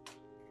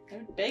I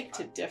would beg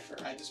to differ.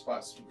 I just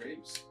bought some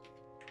grapes.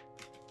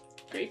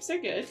 Grapes are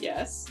good,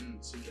 yes.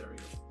 See, there we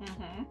go.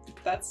 Mm-hmm.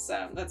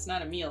 That's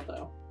not a meal,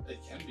 though.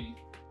 It can be.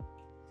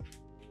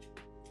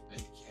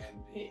 It can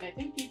be. I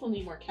think people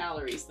need more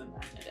calories than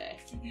that in a day.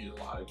 If you eat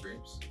a lot of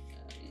grapes,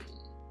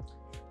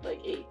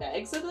 Like 8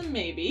 bags of them,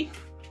 maybe.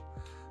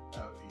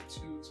 that would be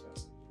too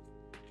expensive.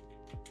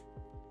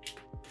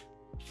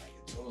 I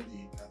could totally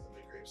eat nothing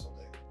but grapes all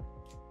day.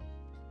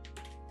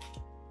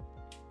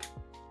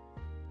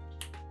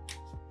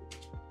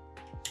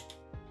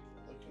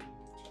 Looking,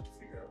 trying to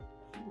figure out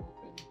who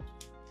opened.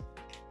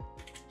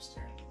 I'm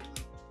staring at the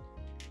window.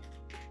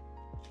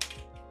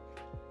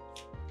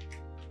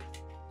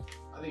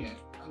 I think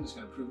I'm just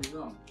gonna prove you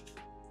wrong.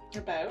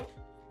 About.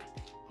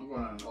 I'm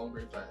going on an all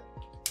grape diet.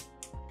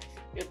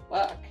 Good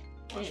luck.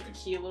 You're Watch gonna me.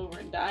 keel over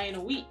and die in a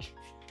week.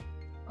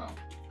 Oh.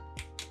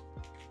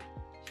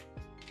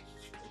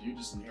 You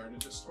just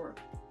inherited this story.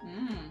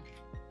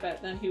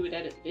 But then who would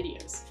edit the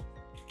videos?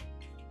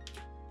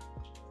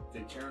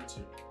 Good Karen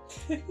too.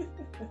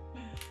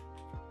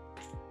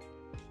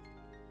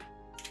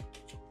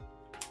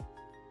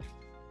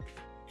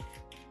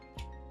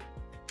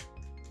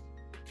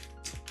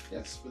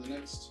 Yes, for the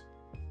next,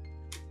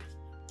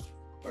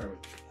 where are we?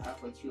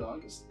 Halfway through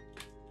August.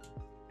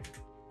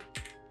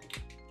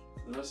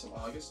 For the rest of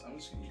August, I'm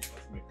just gonna eat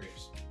nothing but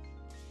grapes.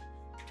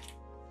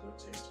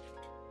 They're tasty.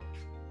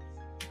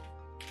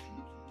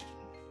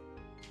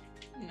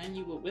 And then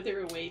you will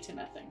wither away to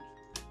nothing.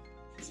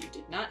 Because you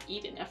did not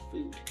eat enough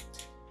food.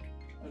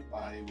 My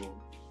body will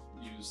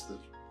use the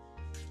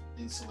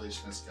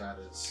insulation it's got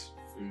as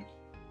food.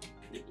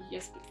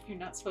 Yes, but you're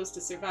not supposed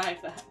to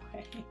survive that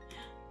way.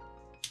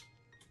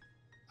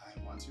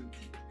 I want to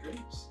eat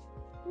grapes.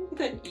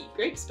 Then eat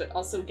grapes, but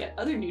also get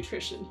other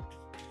nutrition.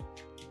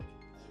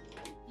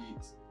 I will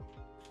eat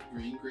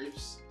green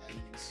grapes and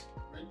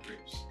red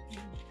grapes.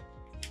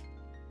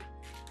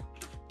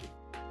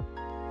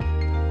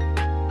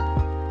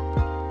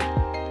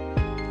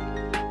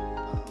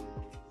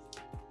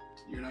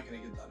 You're not gonna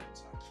get that in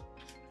time.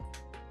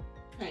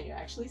 Are you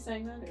actually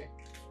saying that, or?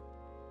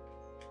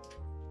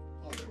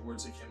 Oh, they're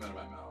words that came out of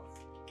my mouth.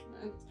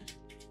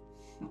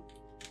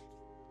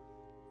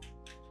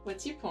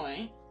 What's your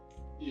point?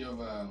 You have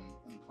an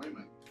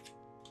appointment.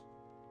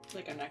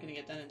 Like I'm not gonna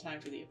get done in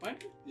time for the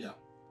appointment? Yeah.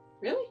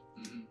 Really?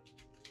 Mm-hmm.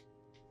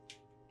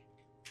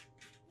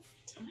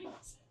 What time is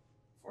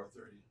it?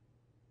 4:30.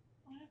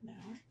 I have an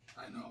hour.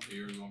 I know, but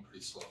you're going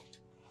pretty slow.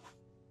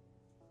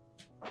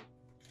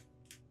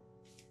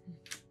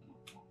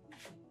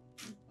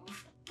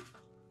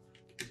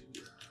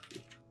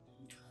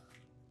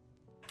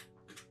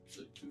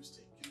 Look who's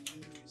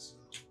taking me slow.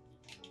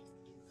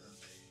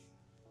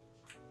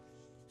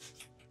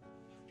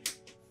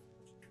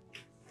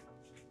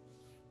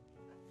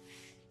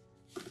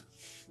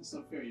 It's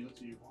not fair. You looked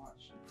at your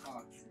watch. Your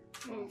clock.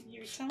 Well,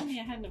 you were telling me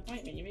I had an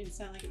appointment. You made it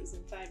sound like it was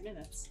in 5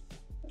 minutes.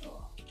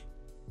 Oh.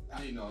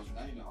 Now you know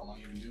how long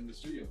you've been doing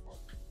this video for.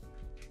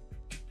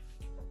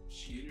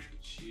 Cheater,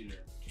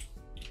 cheater.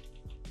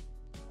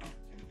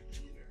 Fucking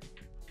cheater.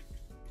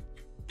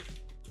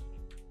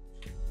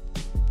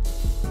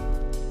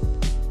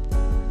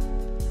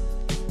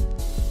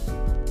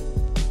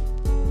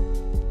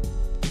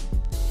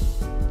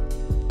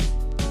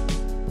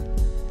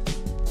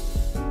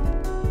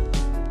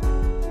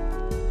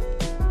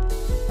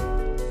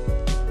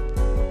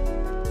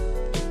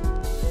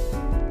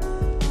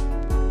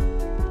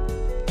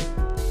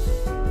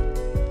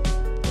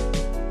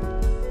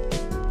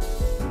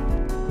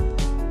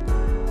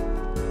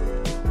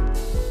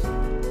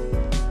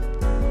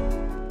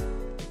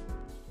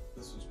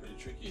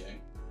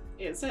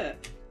 is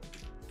it?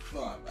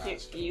 No, I'm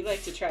asking. You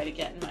like to try to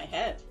get in my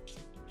head.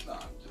 No, I'm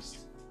just.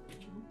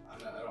 I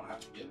don't have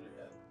to get in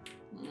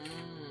your head.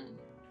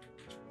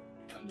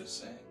 I'm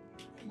just saying.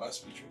 It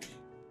must be tricky.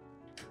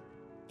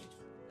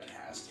 It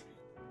has to be.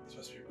 This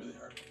must be a really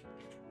hard one.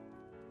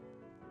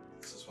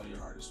 Is this one of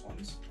your hardest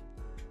ones?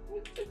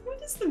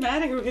 What is the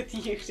matter with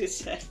you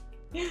today?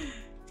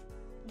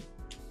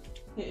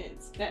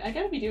 I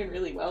gotta be doing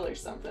really well or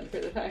something for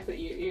the fact that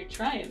you're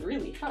trying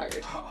really hard.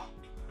 Oh,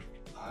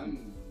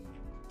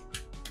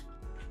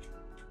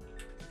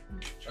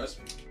 Trust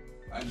me.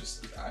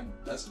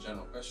 That's a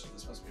general question.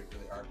 This must be a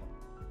really hard one.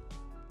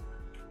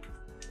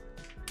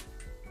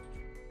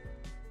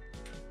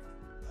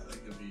 I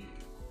think you'll be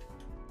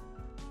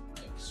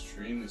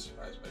extremely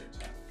surprised by your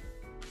talent.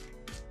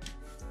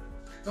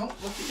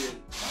 Don't look at it.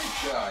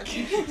 My God,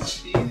 you're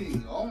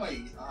cheating. Oh my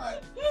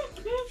God.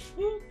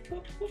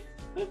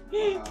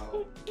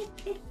 Wow.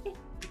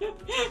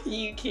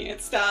 You can't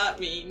stop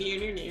me.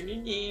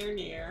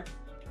 Near.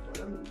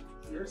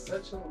 You're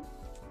such a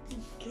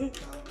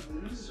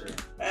loser.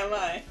 Am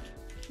I?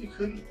 You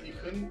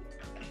couldn't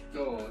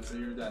go until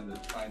you were done to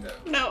find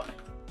out. No.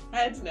 I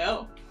had to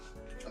know.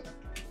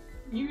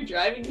 You were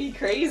driving me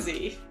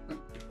crazy.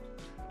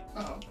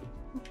 Oh.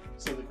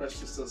 So the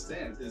question still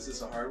stands. Is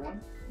this a hard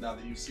one? Now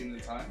that you've seen the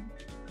time?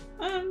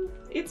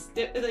 It's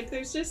like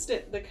there's just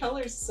the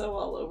color's so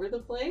all over the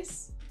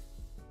place.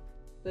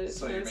 That it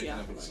So you're throws you making off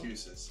up a little.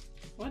 excuses.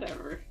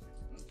 Whatever.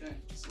 Okay.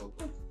 So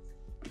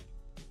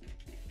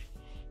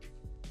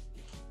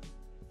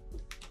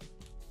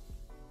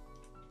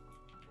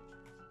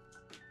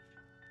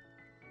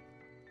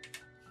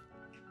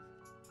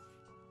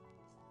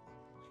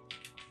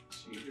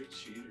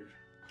cheater.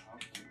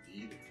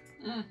 Indeed.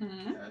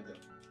 Mm-hmm. You had to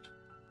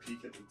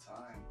peek at the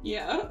time.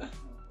 Yeah. Oh,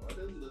 what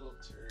a little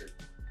turd.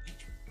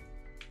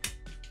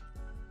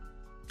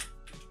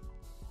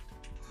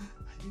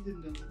 I need to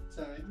know what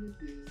time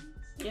it is.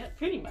 Yeah,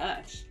 pretty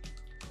much.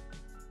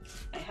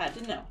 I had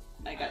to know.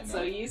 I got I so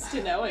know. used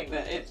to knowing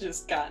that it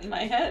just got in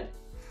my head.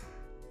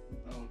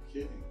 No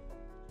kidding.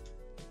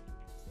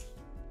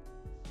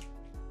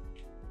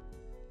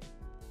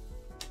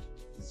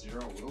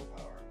 Zero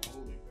willpower.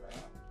 Holy crap.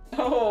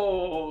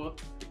 Oh.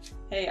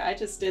 Hey, I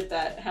just did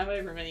that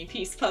however many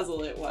piece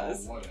puzzle it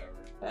was. Oh, whatever.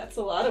 That's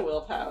a lot of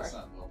willpower. That's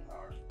not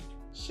willpower.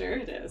 Sure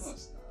it is. No,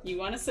 it's not. You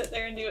want to sit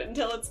there and do it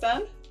until it's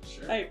done?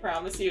 Sure. I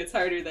promise you it's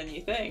harder than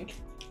you think.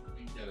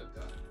 We can get it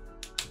done.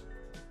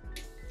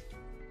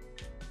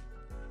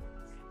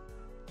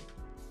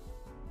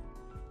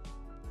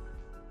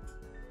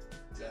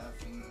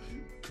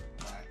 Definitely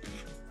lacking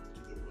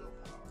the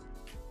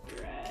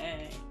willpower.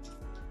 Right.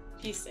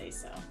 If you say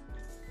so.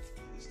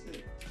 Just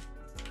it.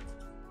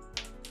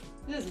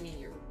 It doesn't mean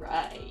you're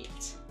right.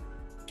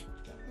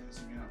 Definitely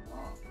doesn't mean I'm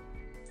wrong.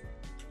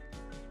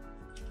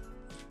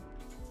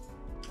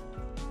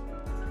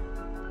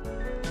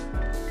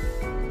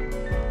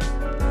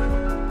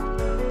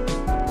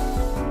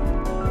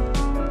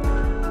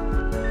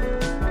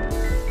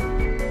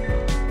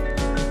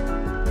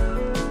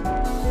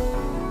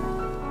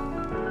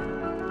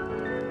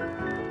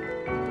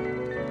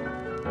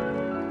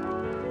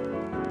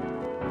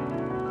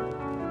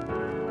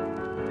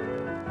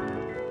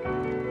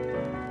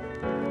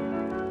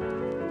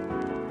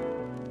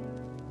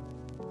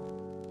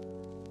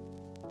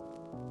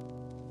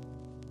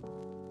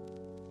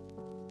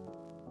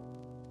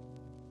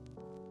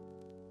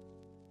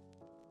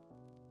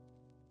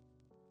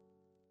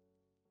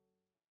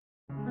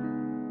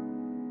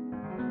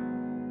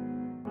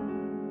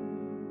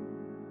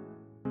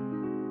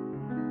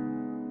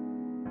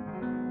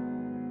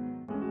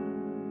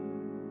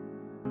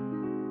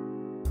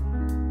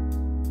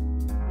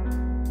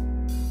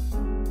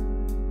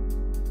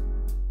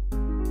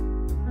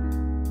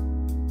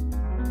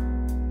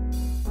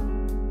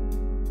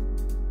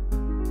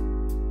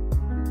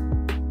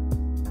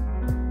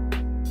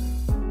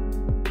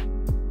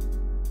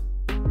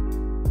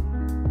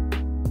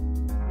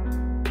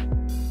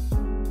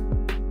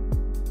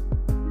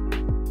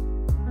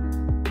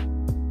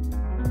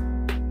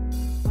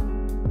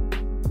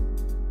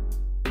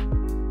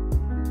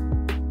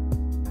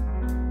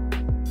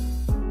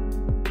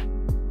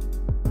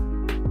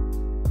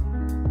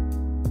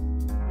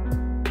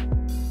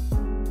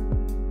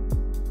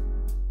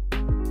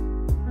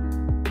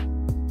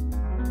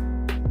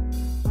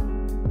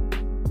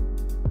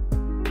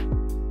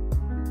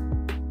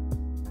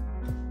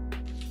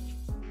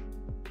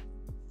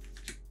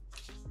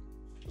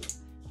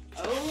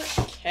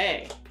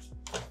 Okay.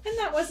 And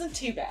that wasn't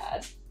too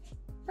bad.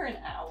 For an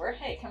hour.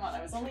 Hey, come on,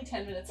 I was only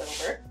 10 minutes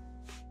over.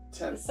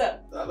 10. So,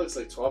 That looks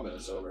like 12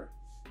 minutes over.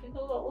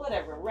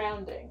 whatever,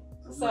 rounding.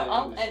 So,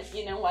 Rounding. and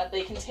you know what?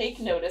 They can take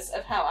notice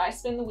of how I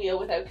spin the wheel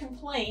without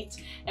complaint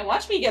and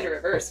watch me get a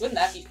reverse. Wouldn't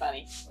that be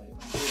funny?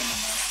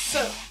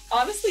 So,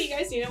 honestly, you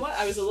guys, you know what?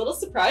 I was a little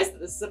surprised that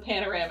this is a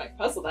panoramic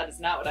puzzle. That is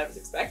not what I was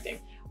expecting.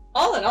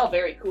 All in all,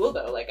 very cool,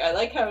 though. Like, I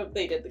like how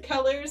they did the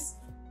colors.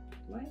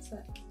 Why is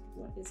that?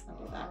 What is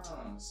under that?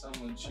 Oh,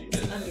 someone What's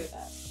cheated. under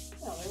that?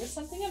 No, there was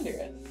something under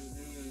it.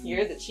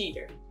 You're the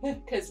cheater.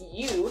 Because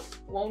you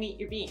won't eat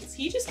your beans.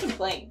 He just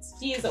complains.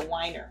 He is a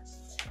whiner.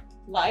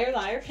 Liar,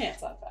 liar,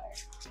 pants on fire.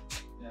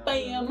 Yeah,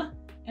 Bam! whatever.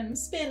 And I'm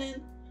spinning.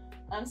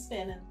 I'm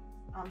spinning.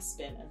 I'm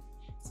spinning.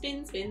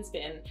 Spin, spin,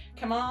 spin.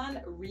 Come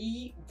on,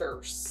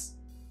 reverse.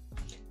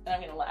 And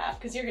I'm gonna laugh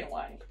because you're gonna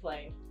whine and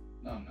complain.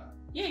 No, I'm not.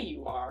 Yeah,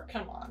 you are.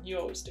 Come on. You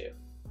always do.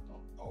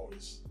 Oh,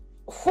 always.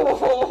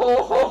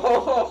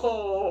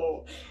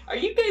 Are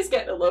you guys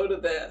getting a load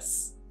of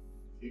this?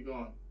 Keep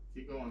going.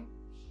 Keep going.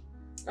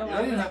 Oh, You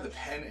don't even have the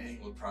pen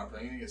angled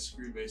properly. I'm gonna get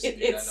screwed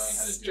basically not knowing how to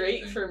it's do straight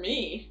anything. for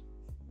me.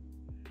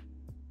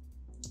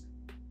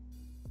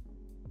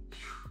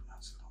 That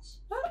was close.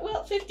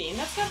 Well, 15.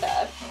 That's not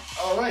bad.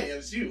 Oh, right, it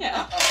was you.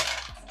 Yeah.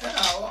 There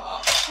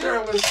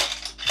I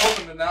was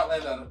hoping to not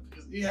land on it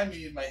because you had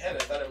me in my head. I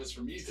thought it was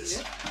for me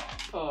this time.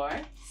 4,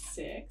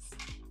 6,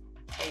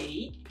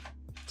 8,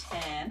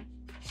 10,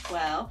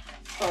 12,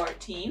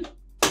 14.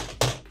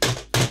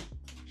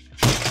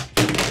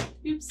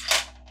 Oops.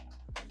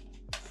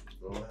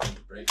 Go ahead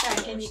and break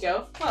Back in you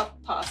go. Well,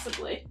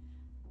 possibly.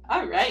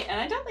 Alright, and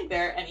I don't think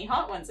there are any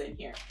hot ones in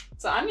here.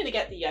 So I'm gonna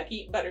get the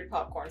yucky buttered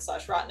popcorn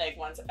 / rotten egg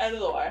ones out of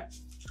the way.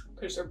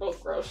 Because they're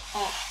both gross.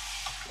 Oh,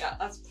 yeah,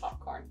 that's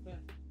popcorn.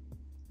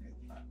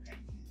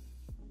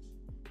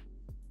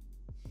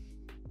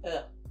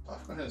 Ugh.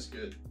 Popcorn is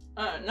good.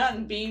 Not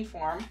in bean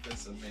form.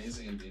 That's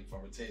amazing in bean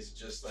form. It tastes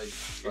just like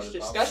It's buttered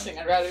disgusting.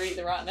 I'd rather eat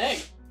the rotten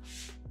egg.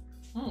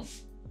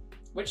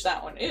 Which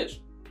that one is.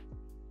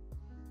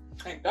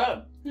 Thank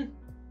God.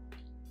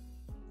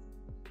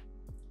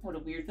 What a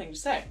weird thing to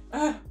say.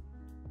 But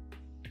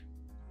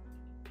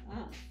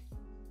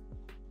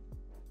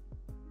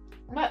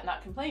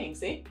not complaining,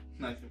 see?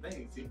 Not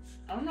complaining, see?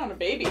 I'm not a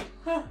baby.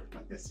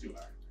 Yes, you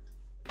are.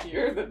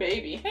 You're the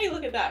baby. Hey,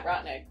 look at that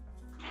rotten egg.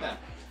 Yeah,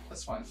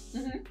 that's fine.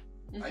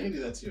 I can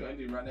do that too. I can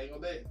do rotten egg all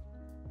day.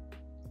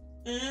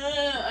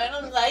 I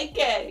don't like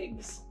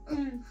eggs.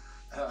 I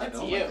That's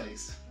don't you. like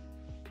eggs.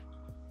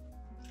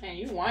 And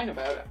you whine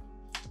about it.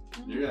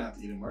 You're gonna have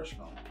to eat a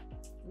marshmallow.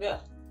 Ugh.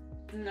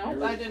 No, You're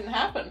that right. didn't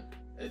happen.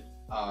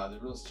 The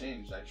rules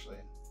changed actually.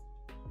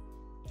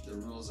 The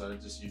rules are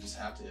just you just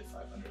have to hit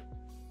 500.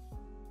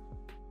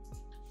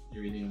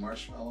 You're eating a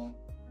marshmallow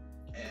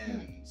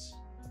and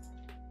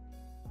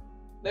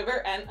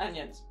Liver and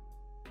onions.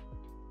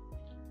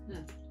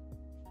 Okay.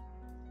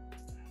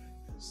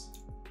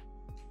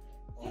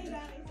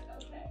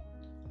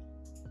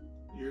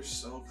 you're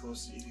so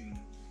close to eating.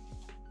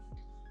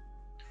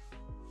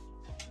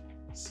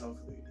 So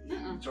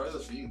enjoy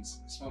those beans.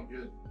 They smell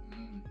good.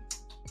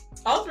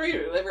 All three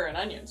are liver and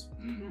onions.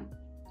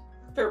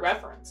 For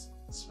reference.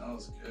 It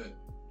smells good.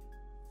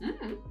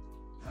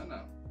 I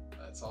know.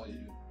 That's all you.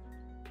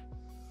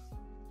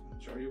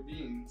 Enjoy your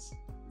beans.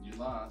 You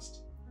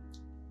lost.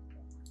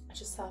 I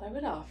just thought I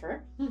would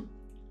offer. I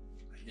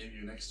gave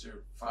you an extra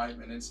 5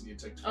 minutes and you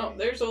took 20. Oh,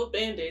 there's old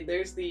Band-Aid.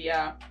 There's the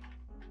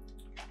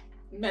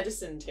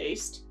medicine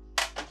taste.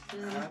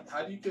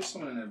 How do you give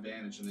someone an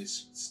advantage and they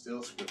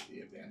still script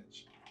the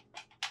advantage?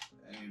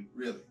 I mean,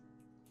 really.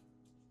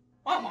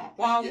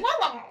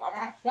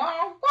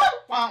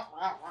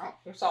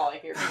 That's all I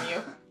hear from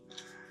you.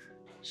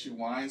 She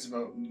whines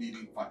about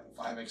needing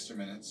five extra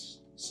minutes,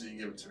 so you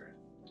give it to her.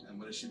 And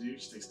what does she do?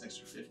 She takes an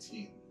extra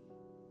 15.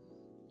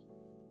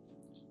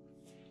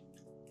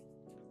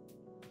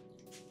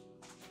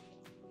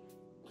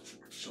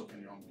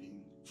 Choking your own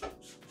bean.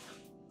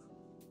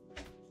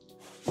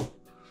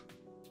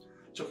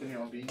 Choking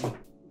your own bean.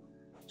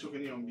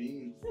 Choking your own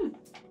bean.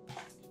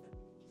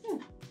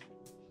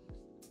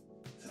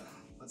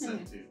 What's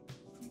that do?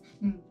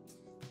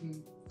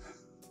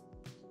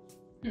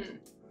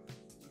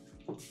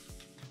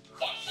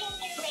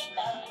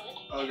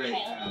 Oh great.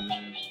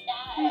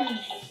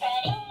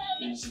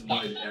 You just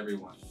annoyed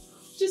everyone.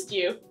 Just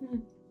you.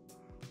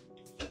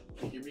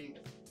 Your bean.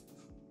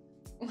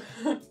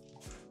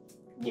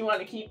 You want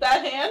to keep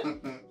that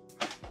hand?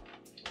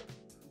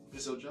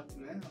 You're so jumpy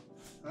now.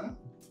 Huh?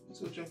 You're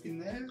so jumpy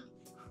now?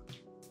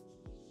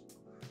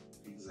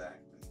 Exactly.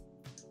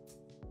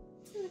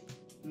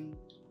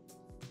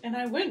 And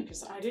I win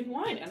because I didn't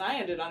whine and I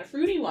ended on a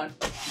fruity one.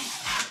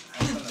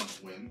 That's not a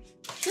win.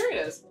 Sure it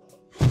is.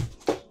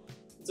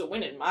 It's a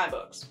win in my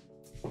books.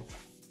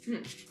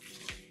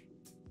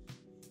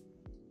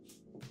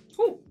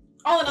 Cool.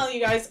 All in all, you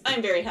guys,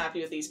 I'm very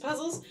happy with these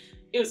puzzles.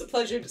 It was a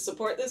pleasure to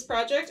support this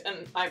project,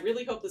 and I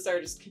really hope this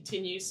artist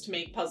continues to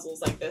make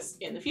puzzles like this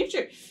in the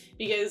future,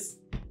 because,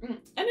 I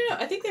don't know,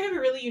 I think they have a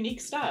really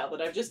unique style that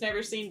I've just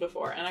never seen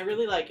before, and I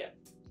really like it.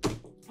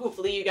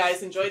 Hopefully you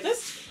guys enjoyed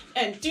this,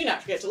 and do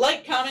not forget to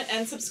like, comment,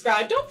 and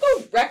subscribe. Don't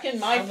go wrecking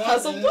my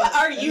puzzle. What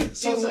are you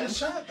doing? I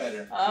shot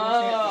better.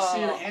 Oh. You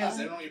see your hands,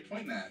 they don't know what you're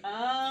pointing at.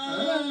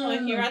 Oh,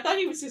 here, I thought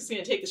he was just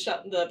going to take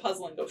the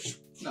puzzle and go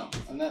No,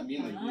 I'm not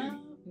being like you.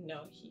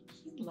 No, he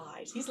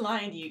lies. He's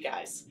lying to you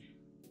guys.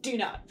 Do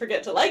not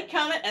forget to like,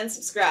 comment, and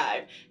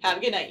subscribe. Have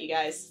a good night, you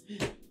guys.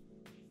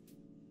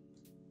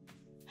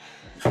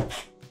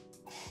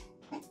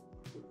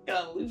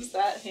 Gonna lose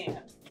that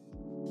hand.